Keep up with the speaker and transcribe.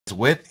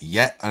with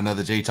yet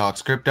another J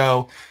Talks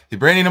Crypto. If you're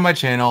brand new to my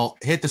channel,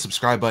 hit the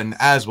subscribe button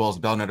as well as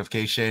the bell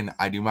notification.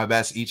 I do my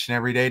best each and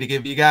every day to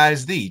give you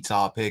guys the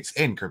top picks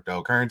in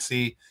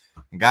cryptocurrency.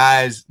 And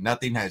guys,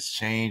 nothing has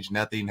changed.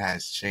 Nothing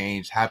has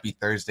changed. Happy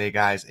Thursday,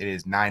 guys. It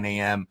is 9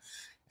 a.m.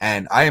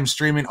 and I am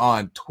streaming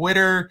on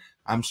Twitter.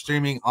 I'm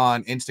streaming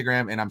on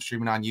Instagram and I'm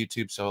streaming on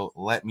YouTube. So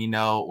let me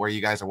know where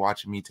you guys are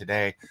watching me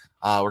today.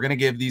 We're going to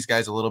give these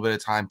guys a little bit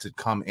of time to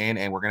come in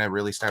and we're going to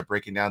really start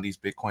breaking down these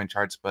Bitcoin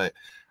charts. But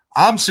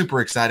I'm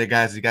super excited,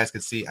 guys. As you guys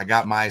can see, I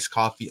got my iced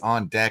coffee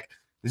on deck.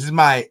 This is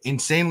my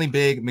insanely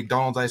big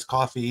McDonald's iced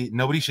coffee.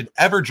 Nobody should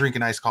ever drink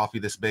an iced coffee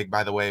this big,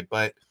 by the way.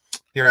 But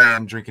here I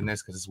am drinking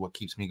this because it's what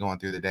keeps me going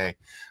through the day.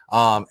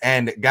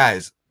 And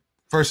guys,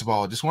 first of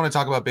all, just want to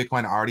talk about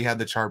Bitcoin. I already had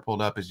the chart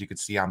pulled up. As you can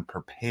see, I'm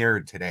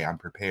prepared today. I'm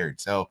prepared.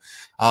 So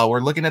we're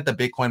looking at the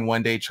Bitcoin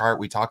one-day chart.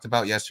 We talked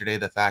about yesterday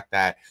the fact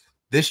that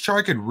this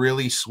chart could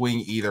really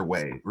swing either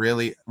way.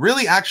 Really,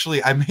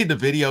 actually, I made the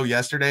video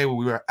yesterday when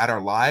we were at our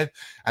live.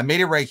 I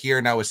made it right here,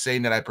 and I was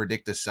saying that I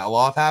predict a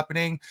sell-off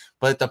happening.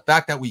 But the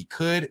fact that we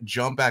could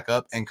jump back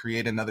up and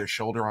create another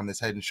shoulder on this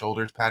head and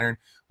shoulders pattern,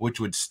 which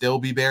would still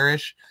be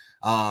bearish.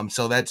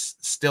 So that's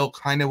still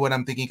kind of what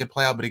I'm thinking could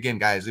play out. But again,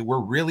 guys, we're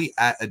really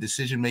at a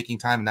decision-making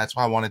time, and that's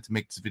why I wanted to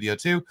make this video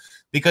too,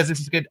 because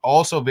this could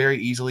also very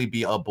easily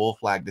be a bull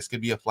flag. This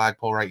could be a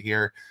flagpole right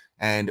here.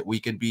 And we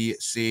could be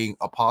seeing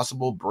a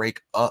possible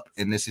break up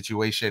in this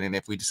situation. And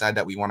if we decide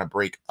that we want to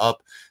break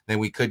up, then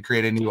we could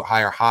create a new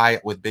higher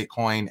high with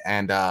Bitcoin.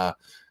 And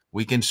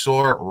we can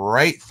soar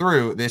right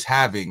through this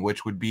halving,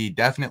 which would be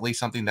definitely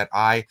something that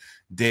I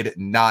did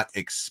not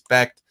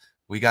expect.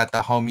 We got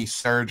the homie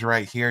Surge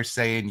right here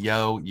saying,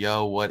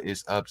 yo, what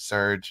is up,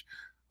 Surge?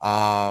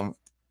 Oh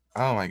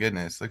my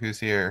goodness, look who's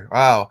here.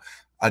 Wow.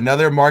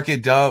 Another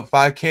market dump,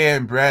 5K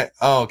and Brett.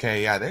 Oh,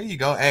 okay. Yeah, there you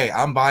go. Hey,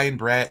 I'm buying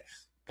Brett.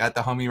 Got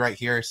the homie right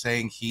here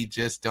saying he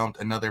just dumped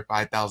another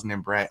 5,000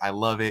 in Brett. I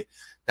love it.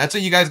 That's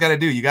what you guys got to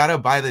do. You got to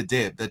buy the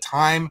dip. The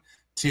time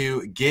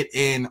to get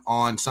in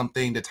on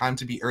something, the time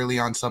to be early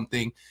on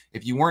something,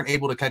 if you weren't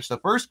able to catch the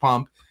first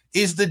pump,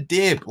 is the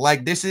dip.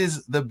 Like, this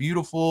is the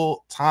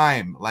beautiful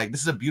time. Like,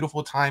 this is a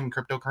beautiful time in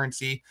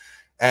cryptocurrency.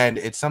 And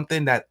it's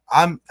something that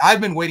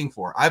I've been waiting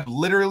for. I've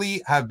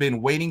literally have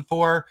been waiting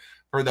for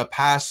the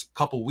past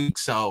couple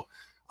weeks. So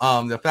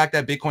the fact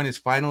that Bitcoin is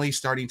finally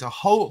starting to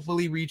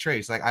hopefully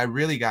retrace, like I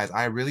really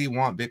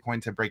want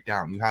Bitcoin to break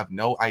down. You have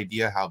no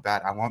idea how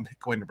bad I want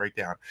Bitcoin to break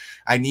down.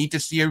 I need to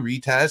see a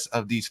retest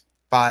of this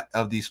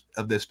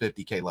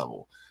 50K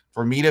level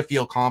for me to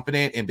feel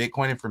confident in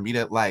Bitcoin and for me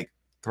to like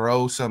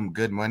throw some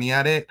good money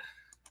at it.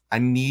 I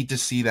need to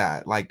see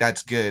that. Like,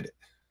 that's good.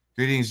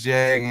 Greetings,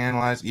 Jay.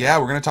 Analyze. Yeah,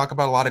 we're gonna talk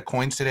about a lot of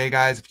coins today,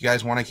 guys. If you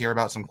guys want to hear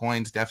about some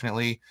coins,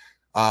 definitely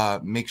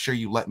make sure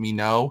you let me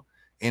know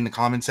in the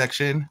comment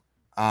section.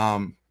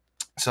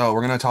 So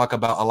we're going to talk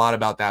about a lot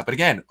about that. But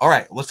again, all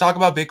right, let's talk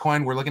about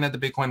Bitcoin. We're looking at the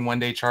Bitcoin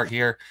one-day chart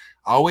here.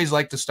 I always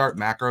like to start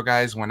macro,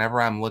 guys.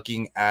 Whenever I'm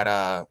looking at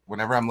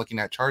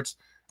charts,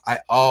 I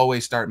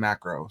always start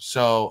macro.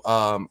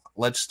 So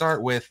let's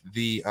start with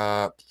the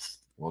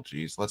well,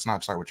 geez, let's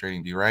not start with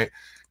TradingView, right?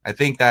 I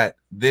think that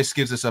this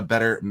gives us a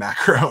better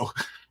macro,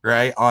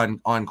 right, on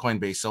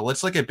Coinbase. So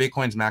let's look at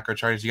Bitcoin's macro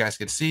chart. As you guys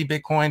can see,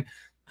 Bitcoin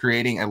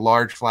creating a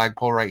large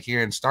flagpole right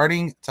here and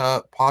starting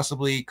to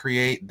possibly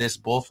create this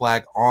bull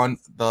flag on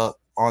the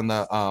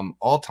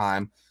all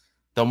time.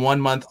 The 1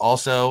 month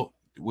also,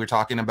 we're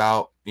talking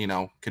about, you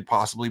know, could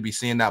possibly be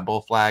seeing that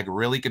bull flag.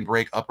 Really can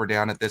break up or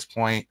down at this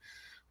point.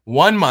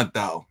 1 month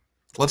though,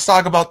 let's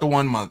talk about the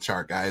 1 month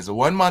chart, guys. The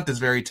 1 month is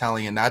very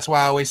telling, and that's why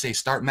I always say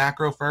start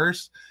macro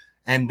first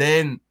and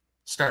then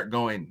start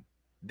going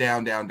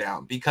down,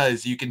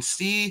 because you can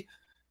see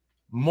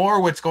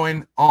more what's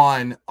going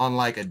on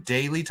like a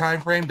daily time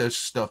frame,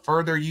 the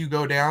further you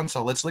go down.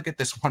 So let's look at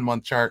this 1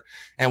 month chart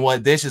and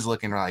what this is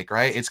looking like,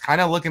 right? It's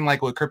kind of looking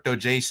like what Crypto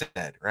J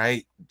said,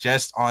 right?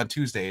 Just on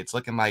Tuesday, it's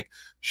looking like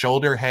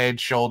shoulder, head,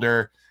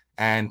 shoulder,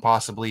 and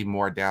possibly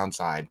more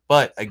downside.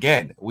 But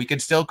again, we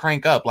could still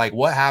crank up. Like,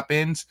 what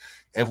happens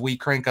if we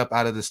crank up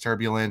out of this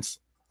turbulence?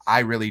 I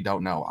really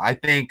don't know. I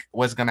think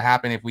what's going to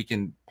happen if we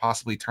can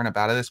possibly turn up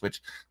out of this,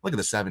 which look at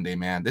the 7 day,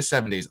 man. This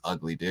 7 day is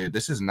ugly, dude.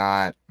 This is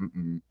not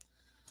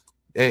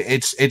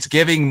it's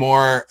giving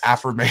more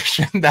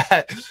affirmation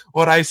that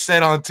what I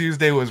said on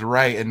Tuesday was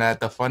right, and that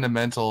the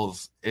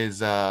fundamentals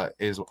is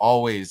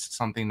always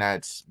something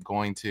that's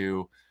going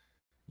to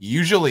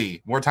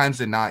usually more times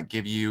than not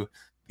give you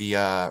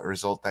the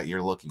result that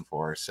you're looking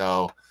for.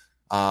 So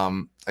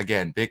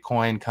again,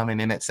 Bitcoin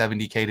coming in at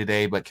 70K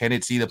today, but can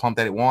it see the pump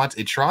that it wants?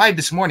 It tried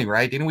this morning,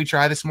 right? Didn't we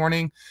try this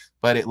morning?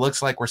 But it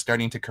looks like we're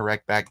starting to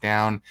correct back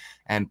down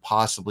and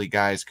possibly,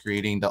 guys,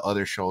 creating the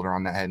other shoulder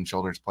on the head and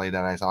shoulders play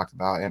that I talked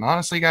about. And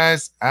honestly,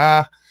 guys,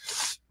 not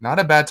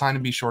a bad time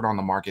to be short on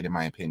the market, in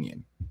my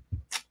opinion.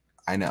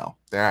 I know.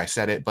 There, I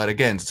said it. But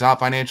again, it's not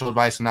financial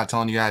advice. I'm not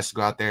telling you guys to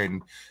go out there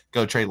and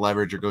go trade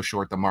leverage or go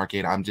short the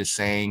market. I'm just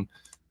saying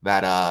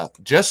that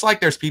just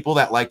like there's people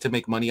that like to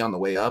make money on the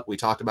way up, we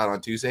talked about on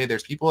Tuesday,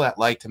 there's people that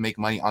like to make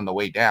money on the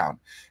way down.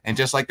 And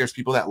just like there's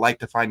people that like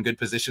to find good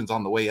positions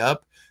on the way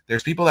up,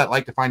 there's people that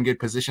like to find good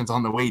positions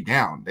on the way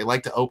down. They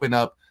like to open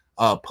up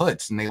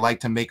puts and they like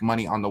to make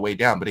money on the way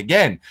down. But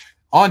again,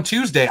 on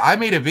Tuesday, I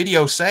made a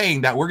video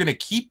saying that we're going to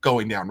keep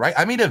going down, right?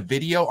 I made a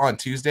video on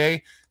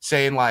Tuesday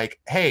saying like,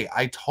 hey,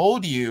 I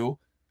told you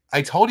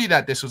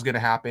that this was going to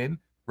happen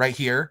right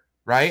here,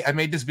 right? I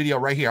made this video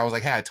right here. I was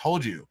like, hey, I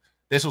told you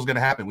this was going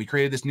to happen. We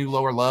created this new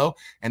lower low,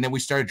 and then we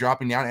started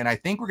dropping down, and I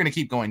think we're going to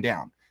keep going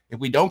down. If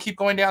we don't keep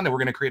going down, then we're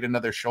going to create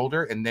another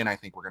shoulder, and then I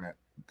think we're going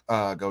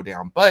to go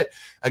down. But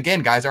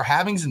again, guys, our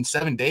halving's in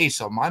 7 days,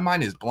 so my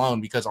mind is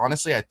blown because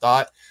honestly, I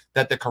thought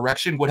that the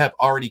correction would have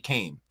already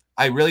came.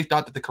 I really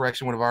thought that the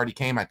correction would have already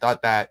came. I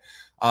thought that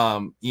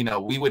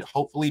we would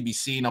hopefully be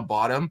seeing a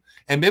bottom,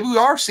 and maybe we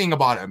are seeing a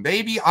bottom.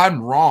 Maybe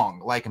I'm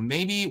wrong. Like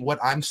maybe what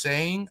I'm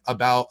saying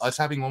about us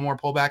having one more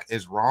pullback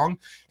is wrong,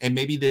 and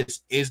maybe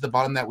this is the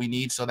bottom that we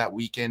need so that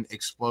we can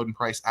explode in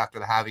price after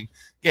the halving.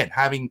 Again,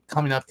 halving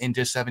coming up in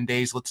just 7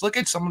 days. Let's look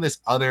at some of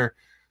these other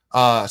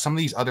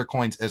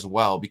coins as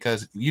well,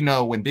 because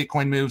when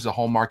Bitcoin moves, the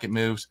whole market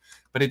moves.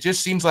 But it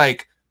just seems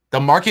like the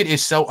market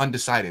is so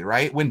undecided,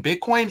 right? When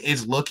Bitcoin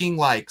is looking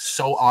like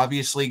so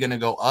obviously going to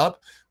go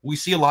up, we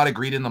see a lot of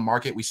greed in the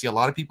market. We see a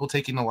lot of people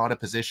taking a lot of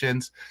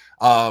positions.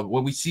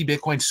 When we see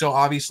Bitcoin so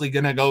obviously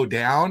going to go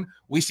down,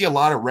 we see a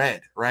lot of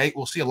red, right?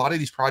 We'll see a lot of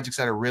these projects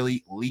that are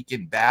really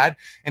leaking bad.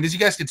 And as you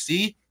guys can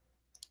see,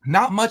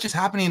 not much is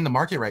happening in the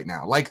market right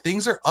now. Like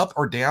things are up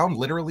or down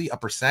literally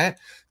 1%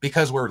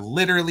 because we're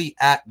literally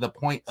at the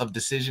point of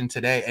decision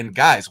today. And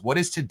guys, what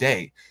is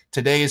today?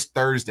 Today is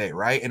Thursday,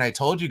 right? And I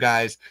told you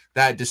guys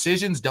that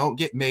decisions don't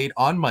get made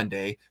on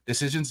Monday.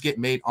 Decisions get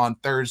made on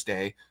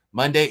Thursday.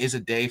 Monday is a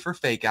day for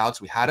fake outs.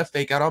 We had a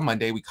fake out on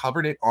Monday. We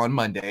covered it on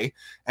Monday.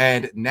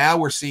 And now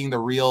we're seeing the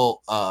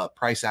real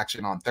price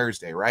action on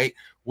Thursday, right?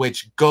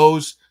 Which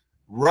goes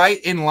right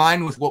in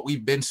line with what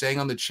we've been saying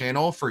on the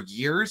channel for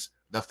years.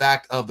 The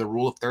fact of the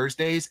rule of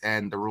Thursdays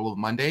and the rule of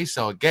Mondays.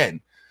 So again,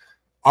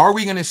 are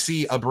we going to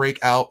see a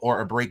breakout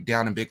or a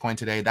breakdown in Bitcoin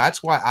today?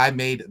 That's why I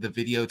made the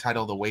video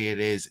title the way it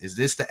is. Is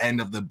this the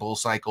end of the bull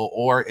cycle,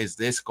 or is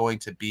this going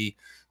to be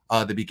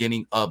the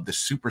beginning of the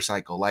super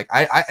cycle? Like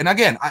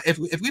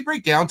if we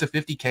break down to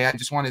 50K, I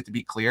just want it to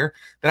be clear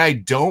that I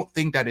don't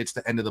think that it's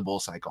the end of the bull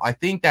cycle. I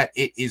think that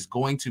it is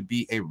going to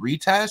be a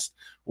retest,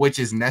 which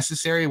is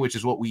necessary, which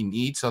is what we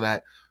need so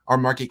that our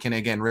market can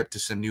again rip to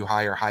some new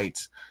higher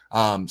heights.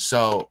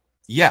 So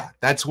yeah,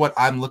 that's what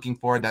I'm looking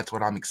for. That's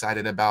what I'm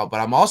excited about. But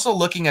I'm also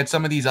looking at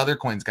some of these other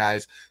coins,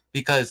 guys,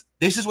 because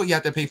this is what you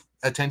have to pay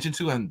attention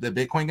to in the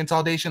Bitcoin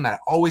consolidation that I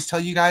always tell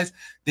you guys.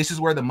 This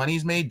is where the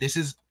money's made. This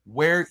is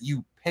where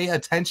you pay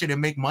attention and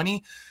make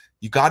money.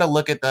 You got to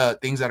look at the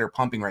things that are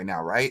pumping right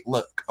now, right?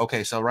 Look,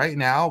 okay, so right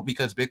now,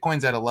 because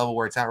Bitcoin's at a level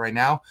where it's at right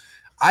now,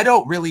 I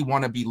don't really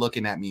want to be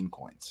looking at meme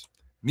coins.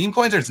 Meme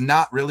coins are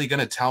not really going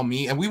to tell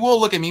me, and we will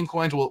look at meme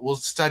coins. We'll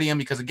study them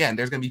because, again,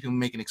 there's going to be people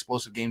making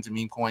explosive gains in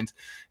meme coins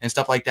and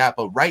stuff like that.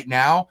 But right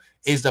now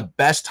is the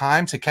best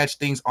time to catch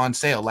things on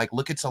sale. Like,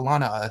 look at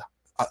Solana,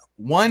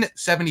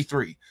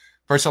 173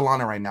 for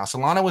Solana right now.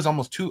 Solana was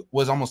almost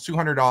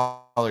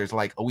 $200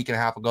 like a week and a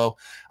half ago.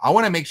 I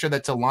want to make sure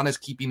that Solana is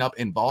keeping up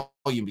in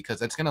volume because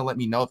that's going to let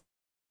me know if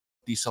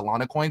these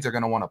Solana coins are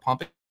going to want to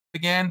pump it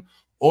again,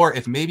 or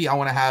if maybe I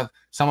want to have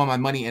some of my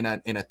money in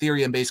an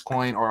Ethereum-based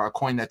coin or a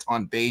coin that's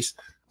on base.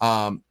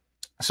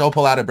 So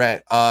pull out a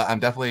bet. I'm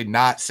definitely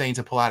not saying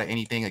to pull out of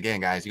anything. Again,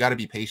 guys, you got to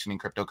be patient in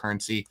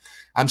cryptocurrency.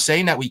 I'm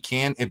saying that we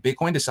can, if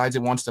Bitcoin decides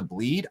it wants to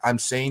bleed, I'm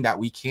saying that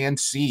we can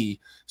see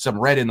some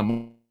red in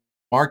the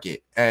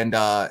market. And,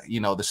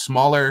 the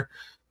smaller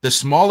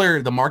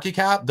the market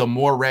cap, the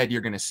more red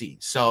you're going to see.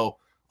 So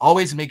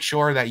always make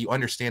sure that you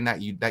understand that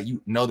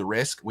you know the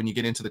risk when you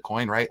get into the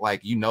coin, right?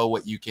 Like, you know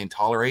what you can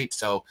tolerate.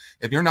 So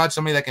if you're not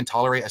somebody that can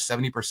tolerate a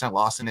 70%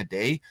 loss in a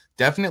day,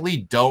 definitely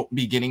don't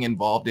be getting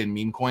involved in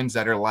meme coins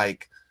that are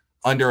like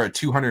under a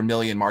 200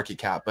 million market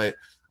cap. But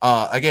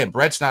again,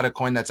 Brett's not a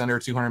coin that's under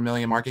 200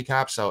 million market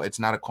cap, so it's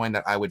not a coin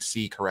that I would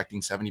see correcting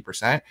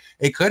 70%.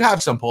 It could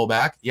have some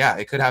pullback. Yeah,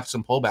 it could have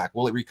some pullback.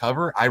 Will it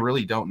recover? I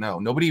really don't know.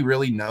 Nobody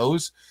really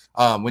knows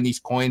when these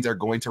coins are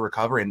going to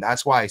recover. And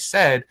that's why I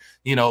said,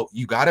 you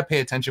got to pay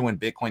attention when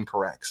Bitcoin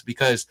corrects,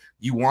 because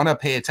you want to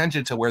pay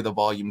attention to where the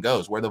volume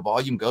goes. Where the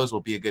volume goes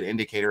will be a good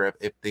indicator of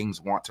if things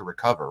want to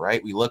recover,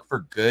 right? We look for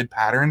good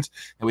patterns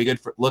and we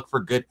look for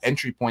good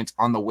entry points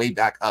on the way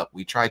back up.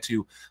 We try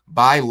to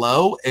buy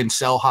low and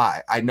sell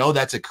high. I know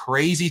that's a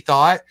crazy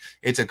thought.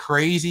 It's a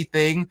crazy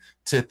thing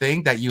to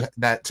think that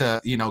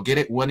get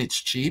it when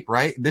it's cheap,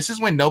 right? This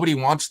is when nobody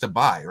wants to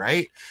buy,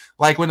 right?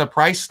 Like when the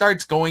price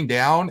starts going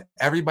down,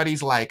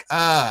 everybody's like,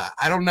 I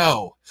don't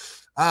know.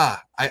 I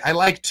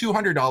like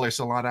 $200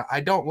 Solana.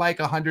 I don't like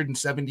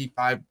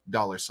 $175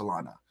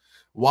 Solana.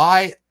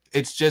 Why?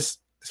 It's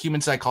just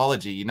human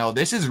psychology.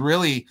 This is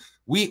really,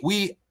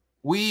 we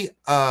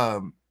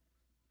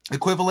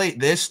equivalent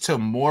this to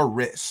more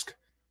risk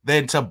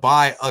than to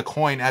buy a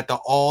coin at the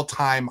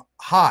all-time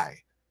high.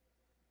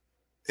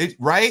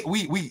 Right?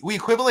 We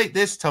equivalent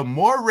this to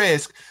more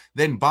risk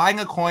than buying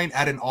a coin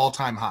at an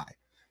all-time high.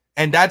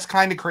 And that's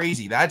kind of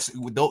crazy.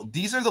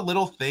 These are the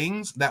little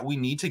things that we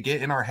need to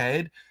get in our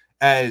head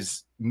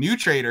as new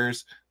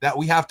traders, that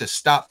we have to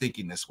stop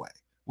thinking this way.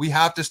 We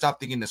have to stop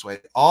thinking this way.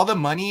 All the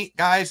money,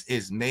 guys,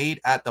 is made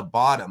at the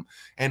bottom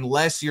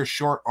unless you're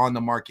short on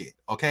the market.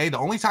 Okay. The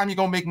only time you're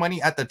going to make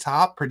money at the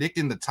top,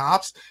 predicting the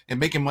tops and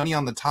making money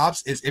on the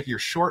tops, is if you're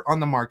short on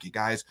the market,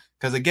 guys.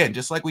 Because again,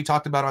 just like we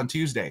talked about on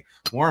Tuesday,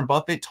 Warren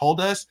Buffett told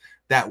us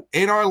that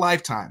in our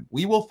lifetime,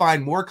 we will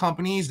find more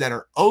companies that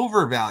are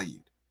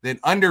overvalued than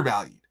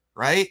undervalued,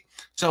 right?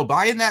 So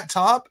buying that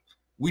top,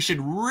 we should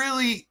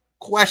really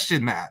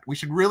question that. We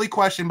should really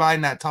question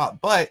buying that top.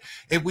 But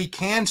if we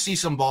can see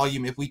some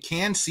volume, if we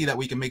can see that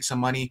we can make some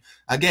money,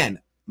 again,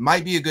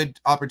 might be a good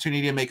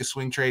opportunity to make a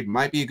swing trade,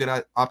 might be a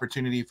good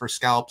opportunity for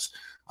scalps.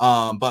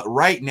 But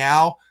right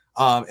now,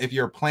 if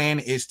your plan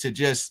is to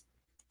just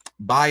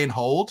buy and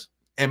hold,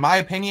 in my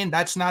opinion,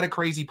 that's not a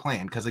crazy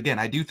plan. Because again,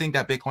 I do think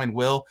that Bitcoin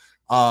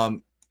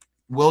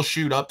will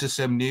shoot up to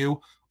some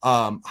new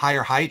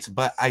higher heights,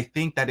 but I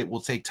think that it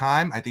will take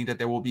time. I think that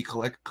there will be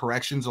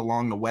corrections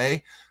along the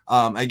way.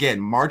 Again,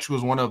 March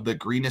was one of the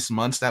greenest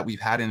months that we've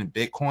had in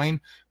Bitcoin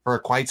for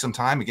quite some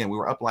time. Again, we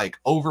were up like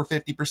over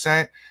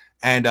 50%.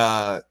 And,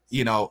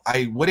 you know,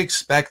 I would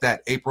expect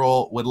that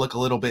April would look a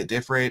little bit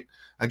different.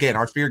 Again,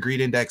 our fear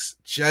greed index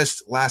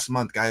just last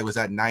month, guy, was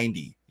at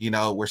 90. You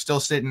know, we're still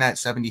sitting at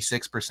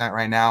 76%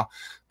 right now.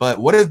 But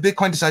what if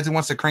Bitcoin decides it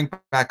wants to crank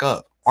back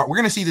up? We're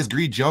going to see this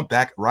greed jump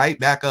right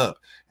back up.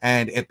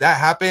 And if that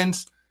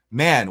happens,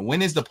 man,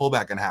 when is the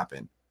pullback going to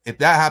happen? If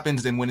that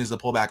happens, then when is the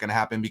pullback going to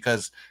happen?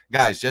 Because,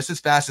 guys, just as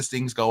fast as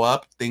things go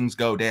up, things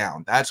go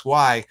down. That's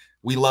why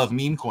we love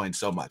meme coins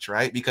so much,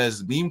 right?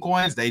 Because meme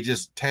coins, they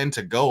just tend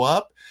to go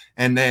up.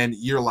 And then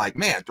you're like,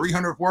 man,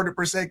 300,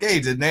 400%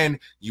 gains. And then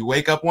you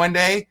wake up one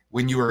day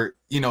when you were,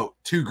 you know,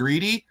 too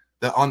greedy,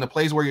 on the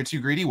plays where you're too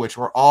greedy, which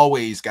we're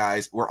always,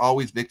 guys, we're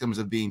always victims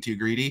of being too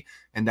greedy.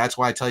 And that's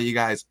why I tell you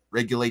guys,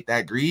 regulate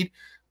that greed.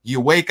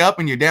 You wake up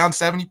and you're down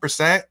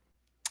 70%.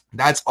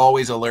 That's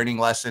always a learning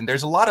lesson.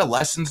 There's a lot of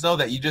lessons, though,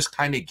 that you just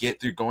kind of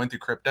get through going through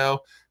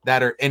crypto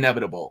that are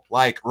inevitable.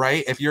 Like,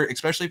 right,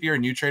 especially if you're a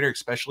new trader,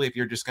 especially if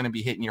you're just going to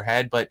be hitting your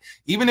head. But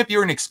even if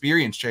you're an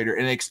experienced trader,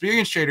 and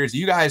experienced traders,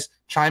 you guys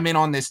chime in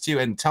on this too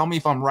and tell me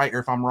if I'm right or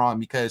if I'm wrong,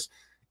 because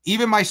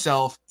even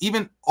myself,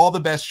 even all the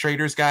best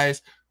traders,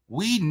 guys,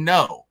 we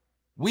know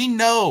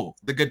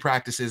the good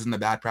practices and the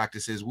bad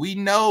practices. We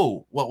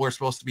know what we're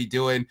supposed to be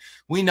doing.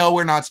 We know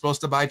we're not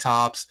supposed to buy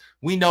tops.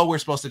 We know we're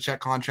supposed to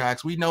check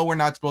contracts. We know we're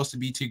not supposed to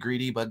be too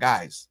greedy. But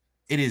guys,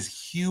 it is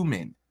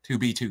human to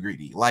be too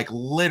greedy. Like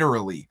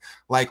literally,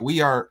 like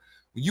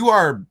you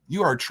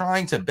are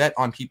trying to bet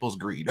on people's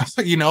greed.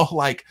 You know,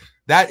 like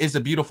that is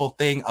the beautiful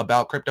thing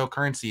about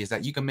cryptocurrency, is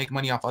that you can make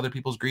money off other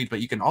people's greed,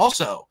 but you can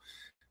also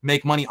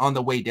make money on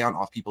the way down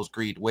off people's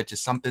greed, which is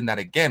something that,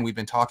 again, we've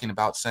been talking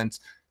about since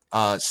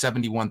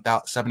 $71,000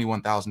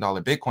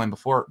 Bitcoin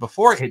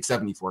before it hit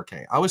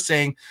 74K. I was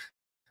saying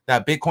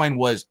that Bitcoin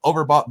was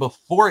overbought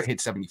before it hit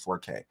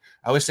 74K.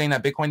 I was saying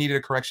that Bitcoin needed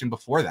a correction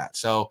before that.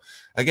 So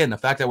again, the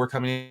fact that we're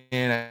coming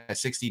in at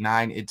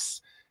 69,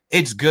 it's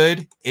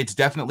good. It's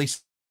definitely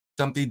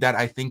something that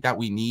I think that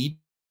we need.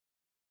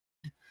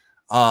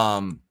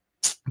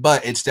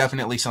 But it's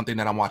definitely something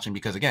that I'm watching,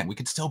 because again, we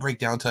could still break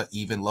down to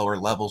even lower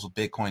levels of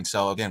Bitcoin.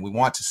 So again, we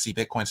want to see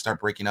Bitcoin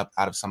start breaking up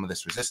out of some of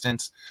this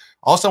resistance.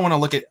 Also want to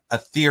look at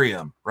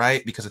Ethereum,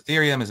 right? Because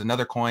Ethereum is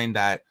another coin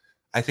that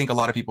I think a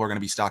lot of people are going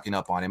to be stocking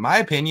up on. In my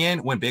opinion,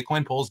 when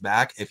Bitcoin pulls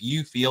back, if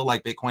you feel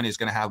like Bitcoin is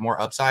going to have more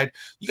upside,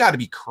 you got to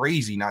be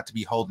crazy not to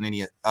be holding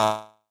any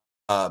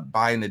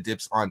buying the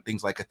dips on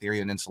things like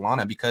Ethereum and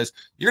Solana, because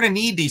you're going to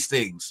need these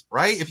things,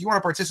 right? If you want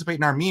to participate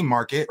in our meme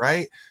market,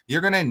 right, you're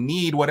going to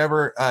need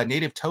whatever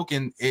native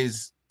token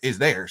is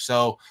there.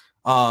 So,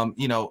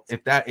 you know,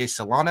 if that is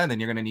Solana, then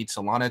you're going to need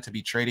Solana to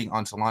be trading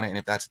on Solana. And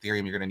if that's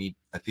Ethereum, you're going to need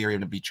Ethereum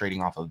to be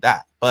trading off of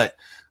that. But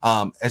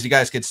as you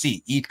guys can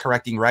see, ETH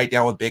correcting right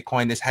down with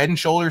Bitcoin, this head and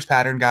shoulders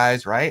pattern,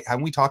 guys, right?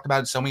 Haven't we talked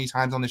about it so many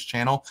times on this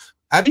channel?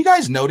 Have you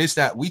guys noticed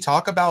that we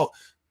talk about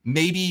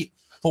maybe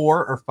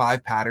 4 or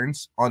 5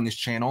 patterns on this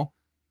channel?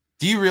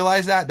 Do you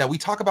realize that we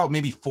talk about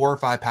maybe 4 or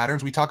 5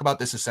 patterns? We talk about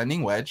this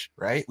ascending wedge,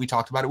 right? We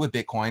talked about it with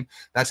Bitcoin.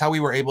 That's how we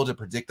were able to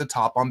predict the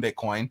top on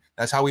Bitcoin.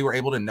 That's how we were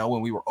able to know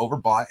when we were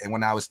overbought. And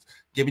when I was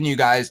giving you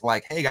guys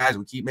like, hey guys,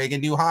 we keep making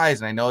new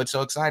highs, and I know it's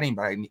so exciting,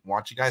 but I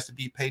want you guys to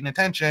be paying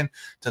attention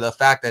to the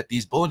fact that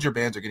these Bollinger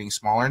Bands are getting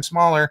smaller and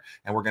smaller,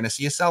 and we're going to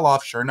see a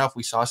sell-off. Sure enough,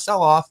 we saw a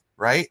sell-off,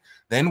 right?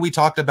 Then we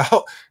talked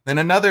about, then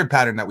another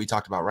pattern that we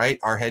talked about, right?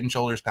 Our head and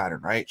shoulders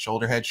pattern, right?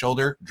 Shoulder, head,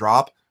 shoulder,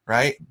 drop,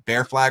 right?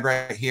 Bear flag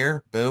right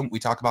here. Boom. We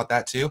talk about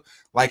that too.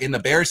 Like in the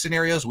bear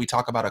scenarios, we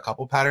talk about a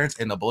couple patterns.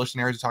 In the bullish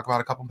scenarios, we talk about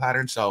a couple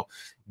patterns. So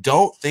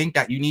don't think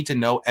that you need to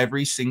know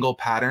every single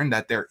pattern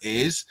that there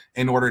is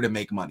in order to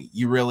make money.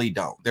 You really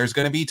don't. There's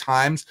going to be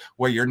times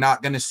where you're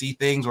not going to see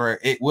things where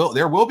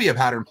there will be a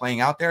pattern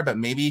playing out there, but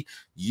maybe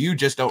you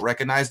just don't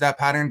recognize that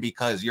pattern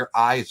because your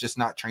eye is just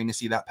not trained to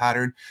see that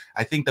pattern.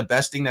 I think the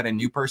best thing that a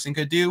new person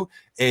could do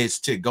is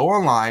to go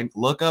online,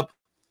 look up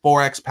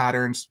Forex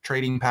patterns,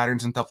 trading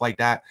patterns, and stuff like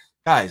that.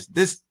 Guys,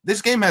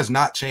 this game has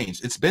not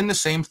changed. It's been the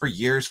same for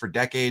years, for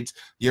decades.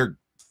 Your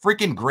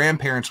freaking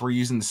grandparents were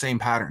using the same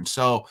pattern.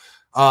 So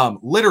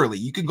literally,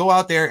 you could go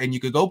out there and you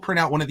could go print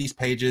out one of these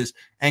pages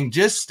and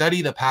just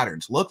study the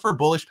patterns. Look for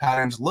bullish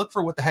patterns. Look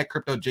for what the heck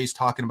Crypto Jay's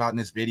talking about in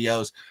his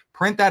videos.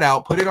 Print that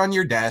out, put it on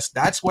your desk.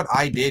 That's what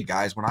I did,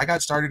 guys. When I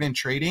got started in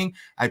trading,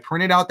 I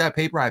printed out that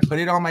paper, I put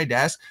it on my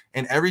desk,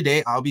 and every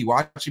day I'll be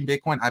watching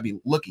Bitcoin. I'll be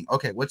looking,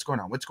 okay, what's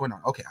going on? What's going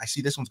on? Okay, I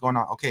see this one's going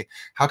on. Okay,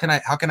 how can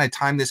I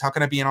time this? How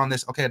can I be in on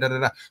this? Okay,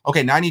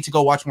 Okay, now I need to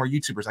go watch more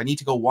YouTubers. I need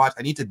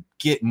to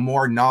get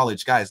more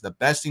knowledge. Guys, the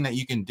best thing that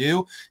you can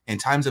do in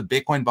times of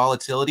Bitcoin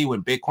volatility,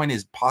 when Bitcoin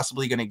is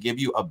possibly going to give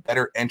you a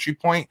better entry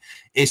point,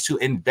 is to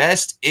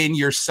invest in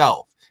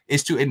yourself,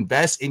 is to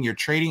invest in your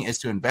trading, is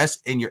to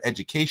invest in your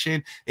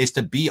education, is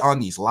to be on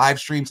these live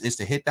streams, is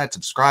to hit that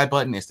subscribe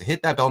button, is to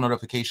hit that bell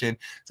notification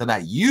so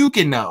that you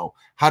can know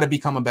how to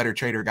become a better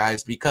trader,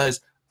 guys,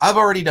 because I've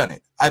already done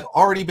it. I've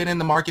already been in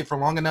the market for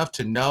long enough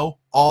to know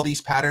all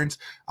these patterns.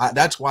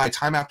 That's why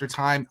time after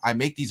time I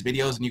make these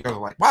videos and you guys are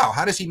like, wow,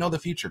 how does he know the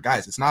future?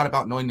 Guys, it's not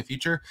about knowing the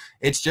future.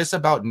 It's just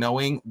about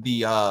knowing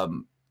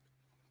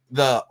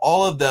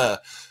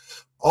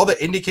all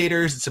the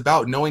indicators. It's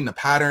about knowing the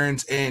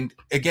patterns. And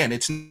again,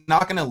 it's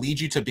not going to lead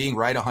you to being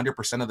right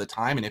 100% of the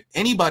time. And if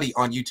anybody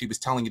on YouTube is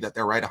telling you that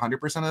they're right 100%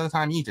 of the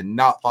time, you need to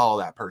not follow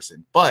that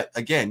person. But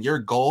again, your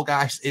goal,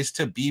 guys, is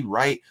to be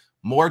right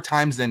more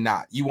times than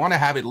not. You want to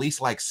have at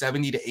least like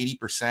 70 to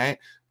 80%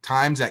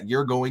 times that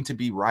you're going to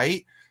be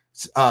right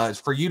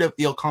for you to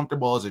feel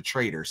comfortable as a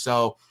trader.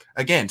 So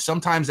again,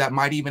 sometimes that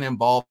might even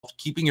involve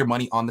keeping your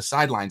money on the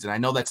sidelines. And I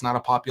know that's not a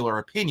popular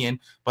opinion,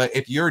 but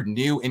if you're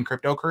new in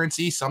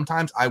cryptocurrency,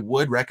 sometimes I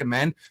would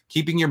recommend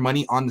keeping your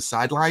money on the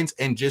sidelines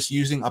and just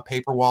using a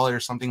paper wallet or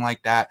something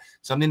like that,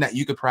 something that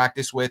you could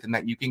practice with and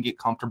that you can get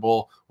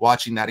comfortable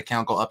watching that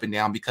account go up and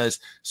down. Because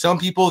some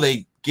people,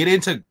 they get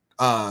into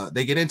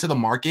the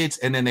markets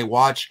and then they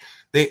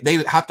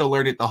have to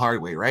learn it the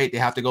hard way, right? They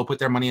have to go put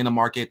their money in the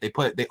market.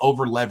 They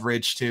over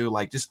leverage too,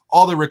 like just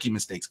all the rookie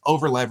mistakes,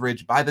 over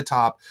leverage, buy the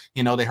top.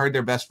 You know, they heard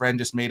their best friend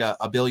just made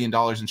 $1 billion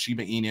in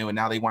Shiba Inu and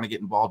now they want to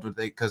get involved with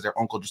it because their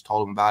uncle just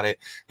told them about it.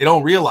 They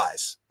don't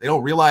realize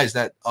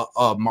that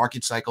a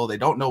market cycle, they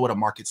don't know what a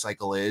market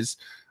cycle is.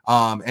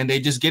 And they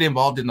just get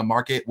involved in the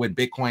market when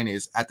Bitcoin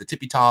is at the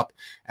tippy top,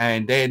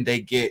 and then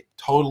they get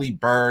totally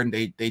burned.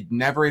 They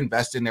never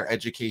invest in their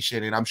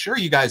education. And I'm sure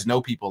you guys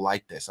know people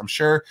like this. I'm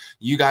sure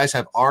you guys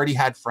have already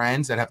had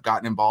friends that have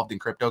gotten involved in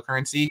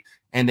cryptocurrency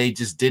and they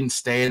just didn't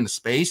stay in the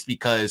space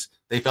because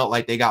they felt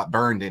like they got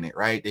burned in it,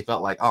 right? They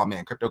felt like, oh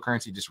man,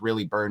 cryptocurrency just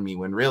really burned me,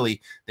 when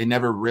really they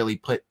never really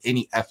put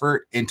any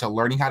effort into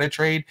learning how to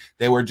trade.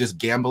 They were just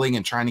gambling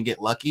and trying to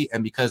get lucky.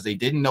 And because they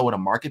didn't know what a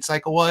market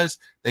cycle was,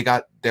 they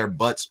got their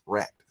butts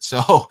wrecked.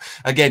 So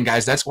again,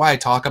 guys, that's why I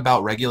talk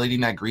about regulating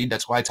that greed.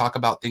 That's why I talk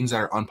about things that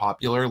are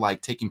unpopular,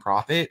 like taking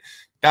profit.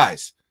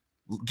 Guys,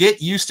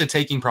 get used to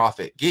taking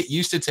profit. Get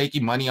used to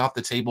taking money off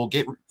the table.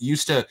 Get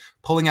used to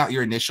pulling out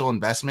your initial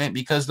investment,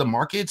 because the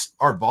markets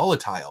are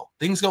volatile.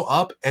 Things go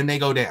up and they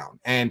go down.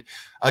 And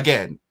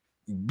again,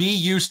 be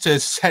used to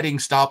setting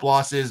stop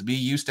losses. Be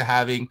used to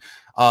having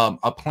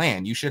a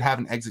plan. You should have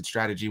an exit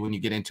strategy when you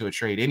get into a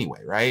trade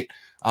anyway, right?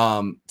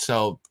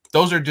 So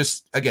those are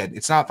just, again,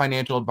 it's not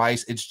financial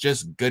advice. It's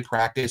just good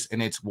practice,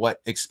 and it's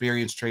what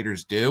experienced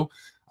traders do.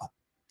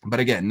 But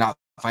again, not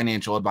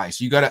financial advice.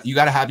 You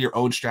gotta have your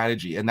own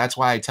strategy. And that's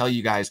why I tell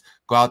you guys,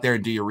 go out there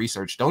and do your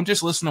research. Don't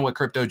just listen to what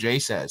Crypto Jay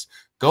says.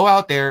 Go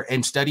out there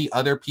and study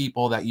other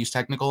people that use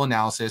technical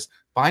analysis.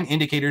 Find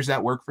indicators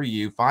that work for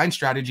you. Find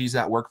strategies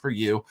that work for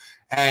you,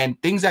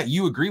 and things that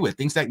you agree with,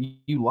 things that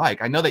you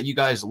like. I know that you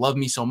guys love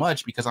me so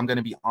much because I'm going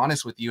to be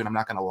honest with you, and I'm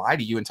not going to lie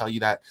to you and tell you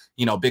that,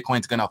 you know,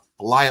 Bitcoin's going to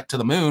fly up to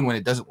the moon when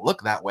it doesn't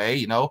look that way.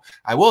 You know,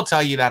 I will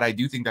tell you that I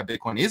do think that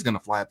Bitcoin is going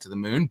to fly up to the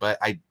moon, but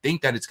I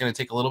think that it's going to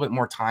take a little bit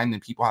more time than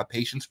people have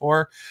patience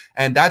for.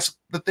 And that's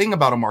the thing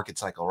about a market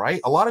cycle,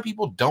 right? A lot of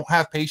people don't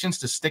have patience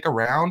to stick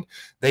around.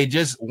 They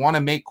just want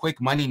to make quick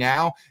money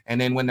now.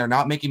 And then when they're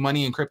not making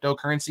money in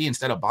cryptocurrency,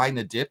 instead of buying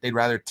the dip, they'd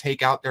rather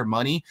take out their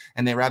money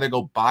and they'd rather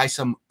go buy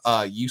some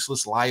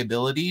useless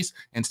liabilities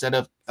instead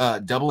of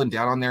doubling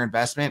down on their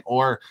investment,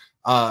 or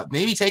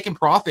maybe taking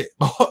profit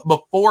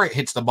before it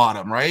hits the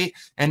bottom, right?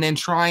 And then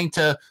trying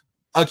to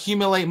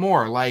accumulate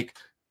more. Like,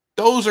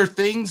 those are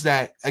things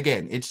that,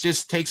 again, it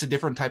just takes a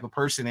different type of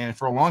person. And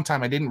for a long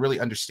time, I didn't really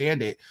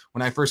understand it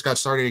when I first got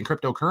started in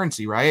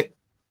cryptocurrency, right?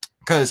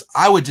 because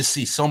I would just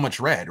see so much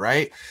red,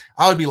 right?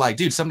 I would be like,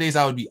 dude, some days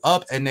I would be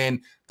up and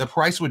then the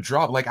price would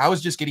drop. Like I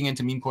was just getting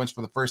into meme coins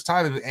for the first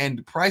time and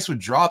the price would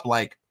drop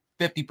like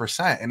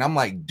 50%. And I'm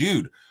like,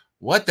 dude,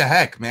 what the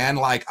heck, man?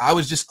 Like I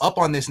was just up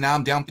on this. Now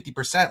I'm down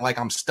 50%. Like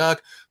I'm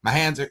stuck. My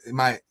hands are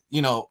my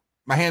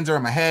hands are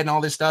in my head and all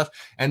this stuff.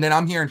 And then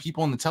I'm hearing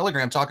people in the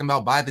Telegram talking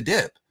about buy the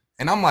dip.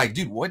 And I'm like,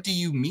 dude, what do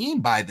you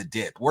mean buy the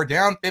dip? We're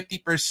down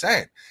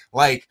 50%.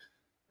 Like,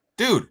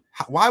 dude,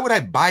 why would I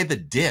buy the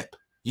dip?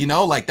 You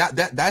know, like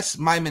that's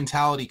my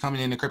mentality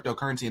coming into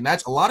cryptocurrency. And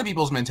that's a lot of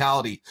people's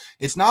mentality.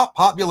 It's not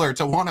popular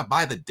to want to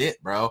buy the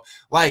dip, bro.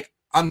 Like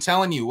I'm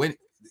telling you, when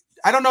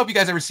I don't know if you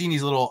guys ever seen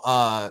these little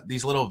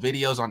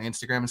videos on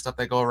Instagram and stuff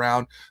that go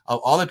around of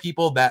all the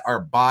people that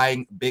are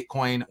buying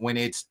Bitcoin when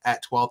it's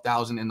at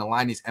 12,000 and the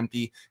line is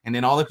empty, and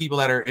then all the people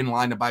that are in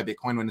line to buy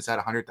Bitcoin when it's at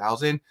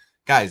 100,000.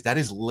 Guys, that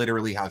is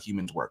literally how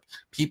humans work.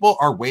 People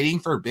are waiting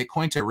for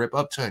Bitcoin to rip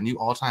up to a new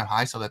all-time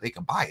high so that they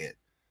can buy it.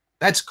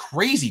 That's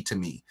crazy to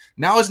me.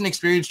 Now, as an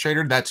experienced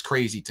trader, that's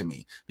crazy to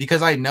me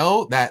because I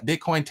know that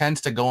Bitcoin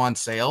tends to go on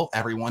sale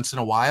every once in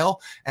a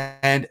while.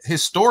 And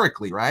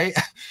historically, right?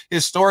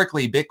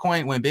 Historically,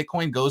 when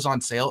Bitcoin goes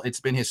on sale, it's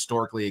been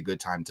historically a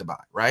good time to buy,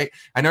 right?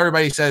 I know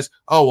everybody says,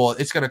 oh, well,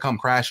 it's going to come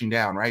crashing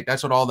down, right?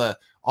 That's what all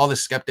the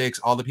skeptics,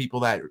 all the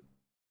people that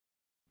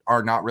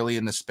are not really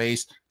in the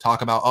space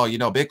talk about. Oh,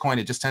 Bitcoin,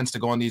 it just tends to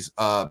go on these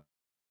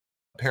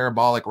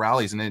parabolic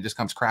rallies and then it just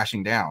comes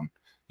crashing down.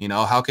 Why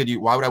would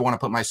I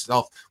want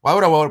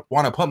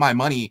to put my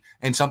money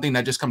in something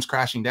that just comes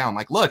crashing down?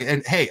 Like, look,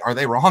 and hey, are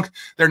they wrong?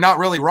 They're not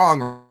really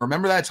wrong.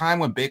 Remember that time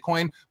when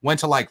Bitcoin went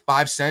to like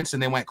 5 cents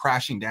and then went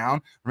crashing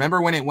down? Remember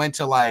when it went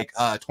to like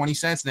 20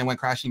 cents and then went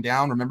crashing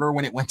down? Remember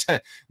when it went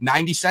to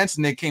 90 cents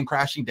and then came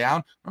crashing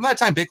down? Remember that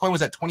time Bitcoin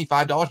was at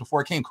 $25 before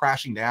it came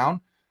crashing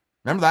down?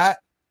 Remember that?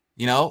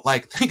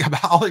 Like think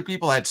about all the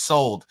people that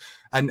sold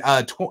a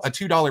 $2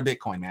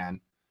 Bitcoin,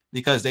 man,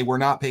 because they were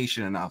not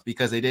patient enough,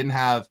 because they didn't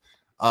have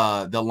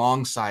the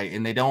long sight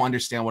and they don't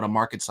understand what a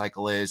market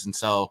cycle is. And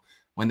so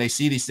when they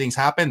see these things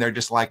happen, they're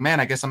just like,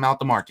 man, I guess I'm out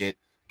the market.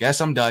 Guess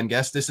I'm done.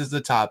 Guess this is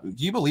the top. Do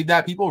you believe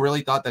that? People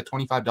really thought that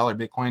 $25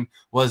 Bitcoin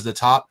was the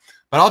top.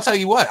 But I'll tell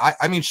you what,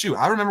 I mean, shoot,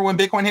 I remember when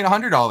Bitcoin hit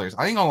 $100.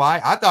 I ain't gonna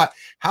lie. I thought,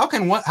 how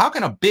can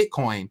a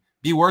Bitcoin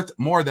be worth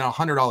more than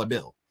 $100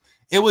 bill?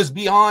 It was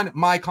beyond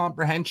my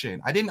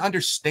comprehension. I didn't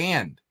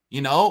understand.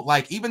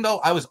 Like even though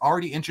I was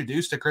already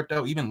introduced to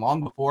crypto even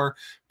long before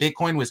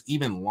Bitcoin was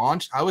even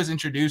launched, I was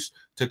introduced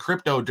to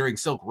crypto during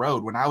Silk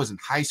Road when I was in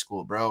high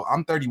school, bro.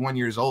 I'm 31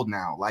 years old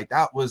now. Like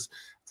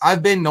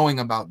I've been knowing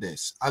about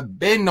this. I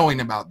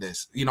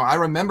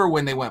remember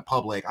when they went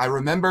public. I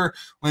remember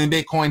when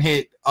Bitcoin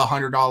hit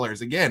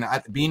 $100. Again,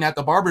 being at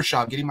the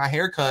barbershop, getting my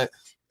hair cut,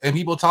 and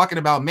people talking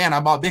about, man,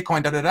 I bought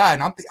Bitcoin,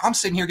 and I'm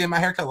sitting here getting my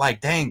hair cut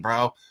like, dang,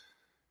 bro.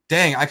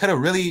 Dang, I could have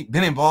really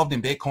been involved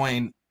in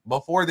Bitcoin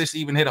before this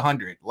even hit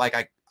 100.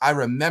 Like I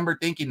remember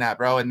thinking that,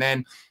 bro. And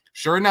then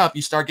sure enough,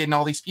 you start getting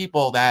all these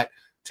people that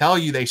tell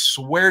you, they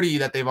swear to you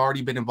that they've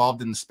already been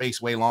involved in the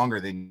space way longer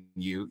than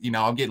you.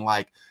 I'm getting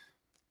like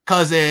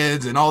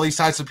cousins and all these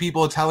types of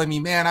people telling me,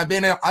 man, I've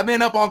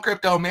been up on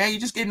crypto, man. You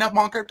just getting up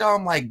on crypto?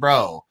 I'm like,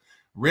 bro,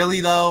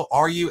 really though?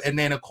 Are you? And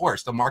then of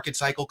course the market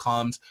cycle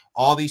comes.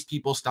 All these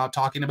people stop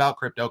talking about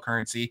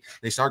cryptocurrency.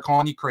 They start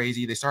calling you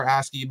crazy. They start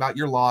asking you about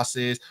your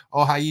losses.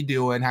 Oh, how you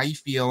doing? How you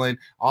feeling?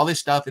 All this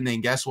stuff. And then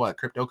guess what?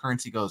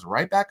 Cryptocurrency goes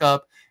right back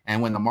up.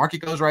 And when the market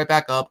goes right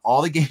back up,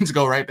 all the gains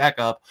go right back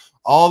up.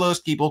 All those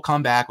people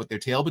come back with their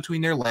tail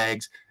between their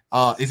legs.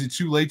 Is it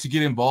too late to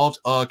get involved?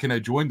 Can I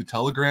join the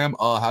Telegram?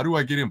 How do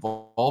I get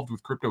involved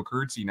with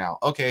cryptocurrency now?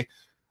 Okay.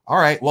 All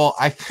right. Well,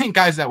 I think,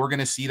 guys, that we're going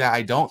to see that.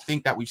 I don't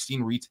think that we've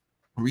seen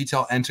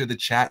retail enter the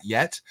chat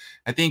yet.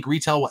 I think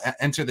retail will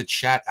enter the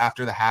chat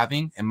after the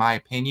halving, in my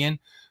opinion.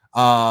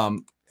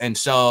 And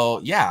so,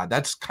 yeah,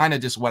 that's kind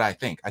of just what I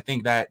think. I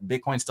think that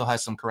Bitcoin still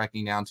has some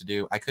correcting down to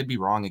do. I could be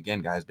wrong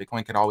again, guys.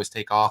 Bitcoin could always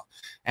take off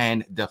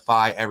and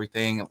defy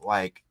everything.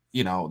 Like,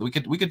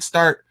 we could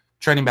start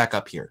trending back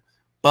up here.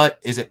 But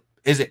is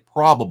it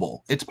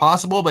probable? It's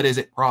possible, but is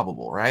it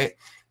probable, right?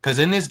 Because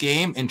in this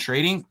game, in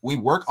trading, we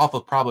work off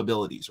of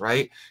probabilities,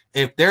 right?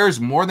 If there's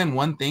more than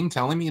one thing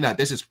telling me that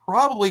this is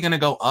probably going to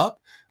go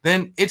up,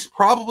 then it's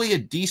probably a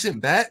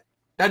decent bet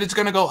that it's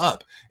going to go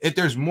up. If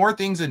there's more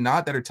things than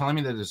not that are telling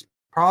me that it's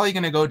probably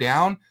going to go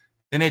down,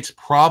 then it's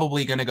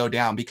probably going to go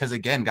down. Because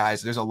again,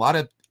 guys, there's a lot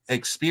of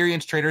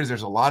experienced traders.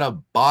 There's a lot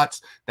of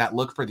bots that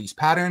look for these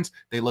patterns.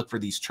 They look for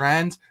these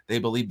trends. They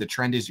believe the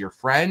trend is your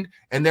friend,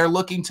 and they're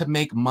looking to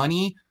make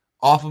money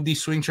off of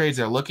these swing trades.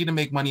 They're looking to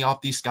make money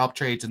off these scalp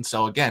trades. And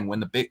so again,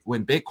 when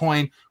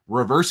Bitcoin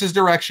reverses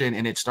direction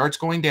and it starts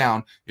going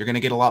down, you're going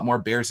to get a lot more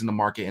bears in the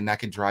market, and that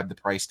can drive the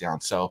price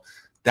down. So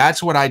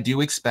that's what I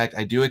do expect.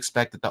 I do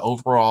expect that the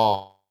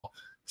overall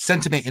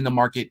sentiment in the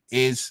market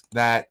is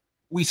that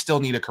we still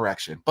need a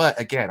correction. But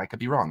again, I could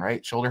be wrong,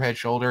 right? Shoulder, head,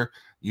 shoulder,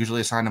 usually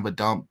a sign of a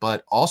dump,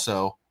 but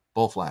also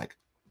bull flag.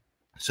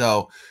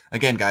 So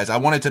again, guys, I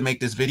wanted to make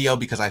this video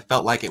because I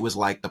felt like it was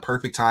like the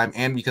perfect time,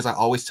 and because I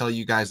always tell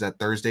you guys that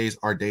Thursdays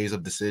are days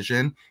of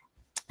decision.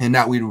 and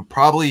that we would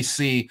probably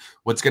see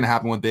what's going to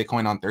happen with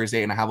Bitcoin on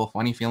Thursday. And I have a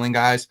funny feeling,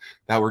 guys,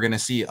 that we're going to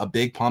see a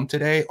big pump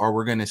today, or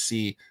we're going to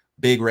see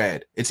big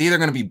red. It's either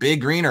going to be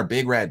big green or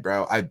big red,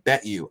 bro. I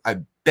bet you,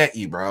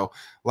 bro.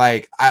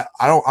 Like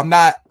I'm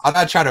not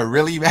trying to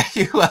really bet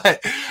you,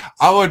 but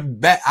I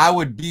would bet I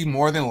would be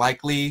more than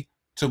likely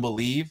to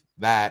believe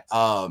that,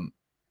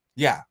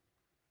 yeah,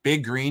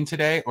 big green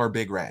today or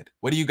big red.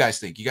 What do you guys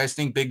think? You guys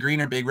think big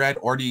green or big red,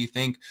 or do you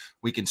think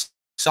we can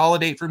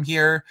consolidate from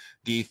here?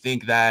 Do you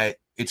think that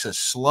it's a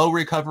slow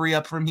recovery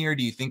up from here?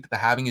 Do you think that the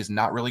halving is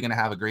not really going to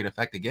have a great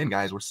effect? Again,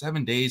 guys, we're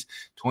 7 days,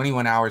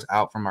 21 hours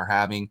out from our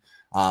halving.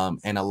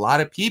 And a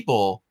lot of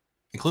people,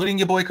 including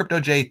your boy Crypto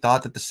J,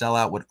 thought that the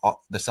sell-off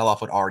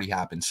would already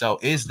happen. So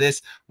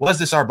was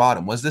this our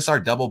bottom? Was this our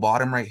double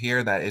bottom right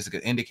here? That is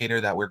an indicator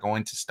that we're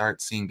going to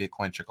start seeing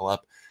Bitcoin trickle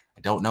up.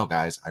 I don't know,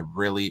 guys. I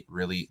really,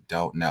 really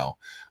don't know.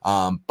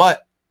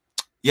 But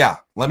yeah,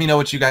 let me know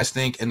what you guys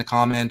think in the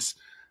comments.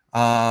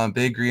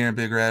 Big green or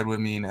big red would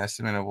mean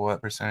estimate of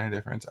what percentage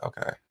difference?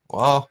 Okay.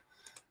 Well,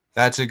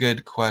 that's a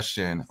good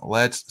question.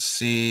 Let's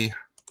see.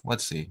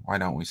 Why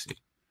don't we see?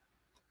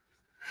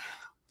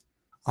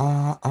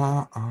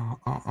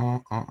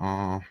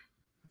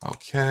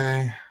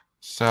 Okay.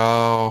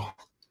 So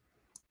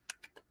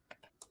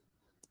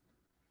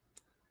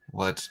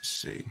let's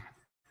see.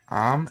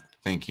 I'm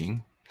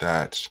thinking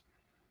that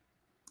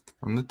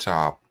from the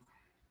top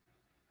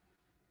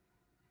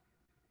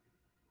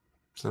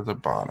to the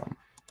bottom,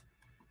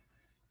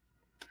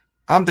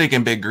 I'm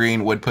thinking big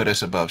green would put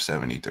us above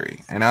 73.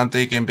 And I'm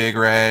thinking big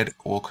red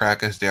will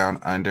crack us down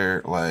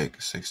under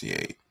like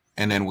 68.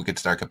 And then we could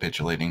start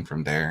capitulating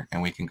from there,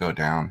 and we can go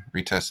down,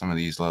 retest some of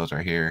these lows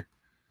right here.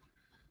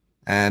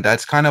 And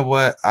that's kind of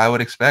what I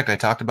would expect. I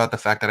talked about the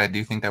fact that I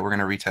do think that we're going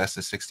to retest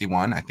the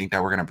 61. I think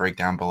that we're going to break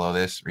down below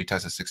this,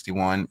 retest the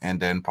 61,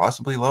 and then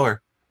possibly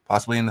lower,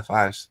 possibly in the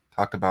 5s.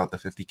 Talked about the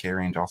 50K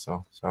range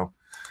also. So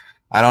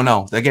I don't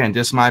know. Again,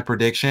 just my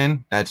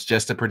prediction. That's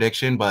just a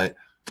prediction. But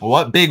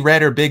what big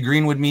red or big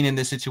green would mean in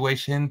this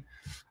situation,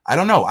 I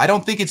don't know. I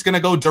don't think it's going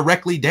to go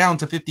directly down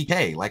to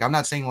 50K. Like, I'm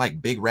not saying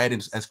like big red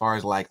as far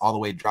as like all the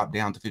way drop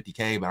down to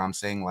 50K, but I'm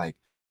saying like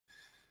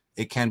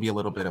it can be a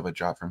little bit of a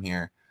drop from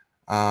here.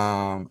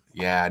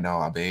 Yeah,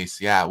 no, base.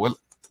 Yeah,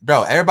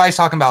 bro, everybody's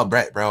talking about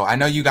Brett, bro. I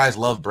know you guys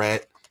love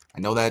Brett. I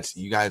know that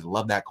you guys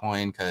love that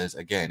coin because,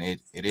 again,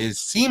 it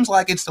seems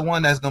like it's the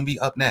one that's going to be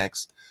up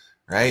next,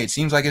 right? It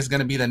seems like it's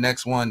going to be the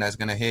next one that's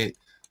going to hit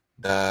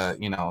the,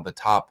 the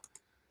top.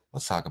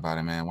 Let's talk about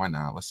it, man. Why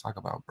not? Let's talk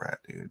about Brett,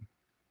 dude.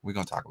 We're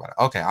going to talk about it.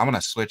 Okay, I'm going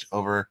to switch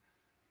over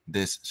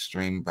this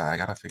stream, but I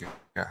got to figure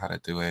out how to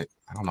do it.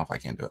 I don't know if I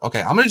can do it.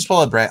 Okay, I'm going to just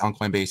pull up Brett on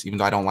Coinbase, even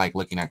though I don't like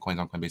looking at coins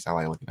on Coinbase. I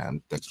like looking at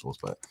DEX tools,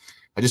 but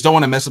I just don't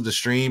want to mess up the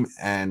stream,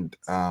 and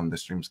the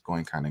stream's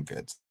going kind of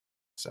good.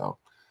 So,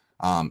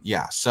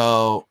 yeah.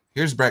 So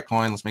here's Brett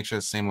coin. Let's make sure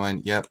it's the same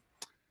one. Yep.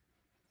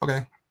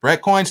 Okay.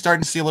 Brett coin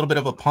starting to see a little bit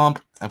of a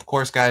pump. Of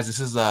course, guys, this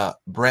is a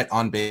Brett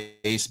on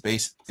base.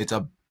 It's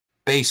a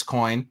base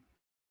coin.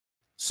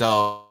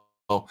 So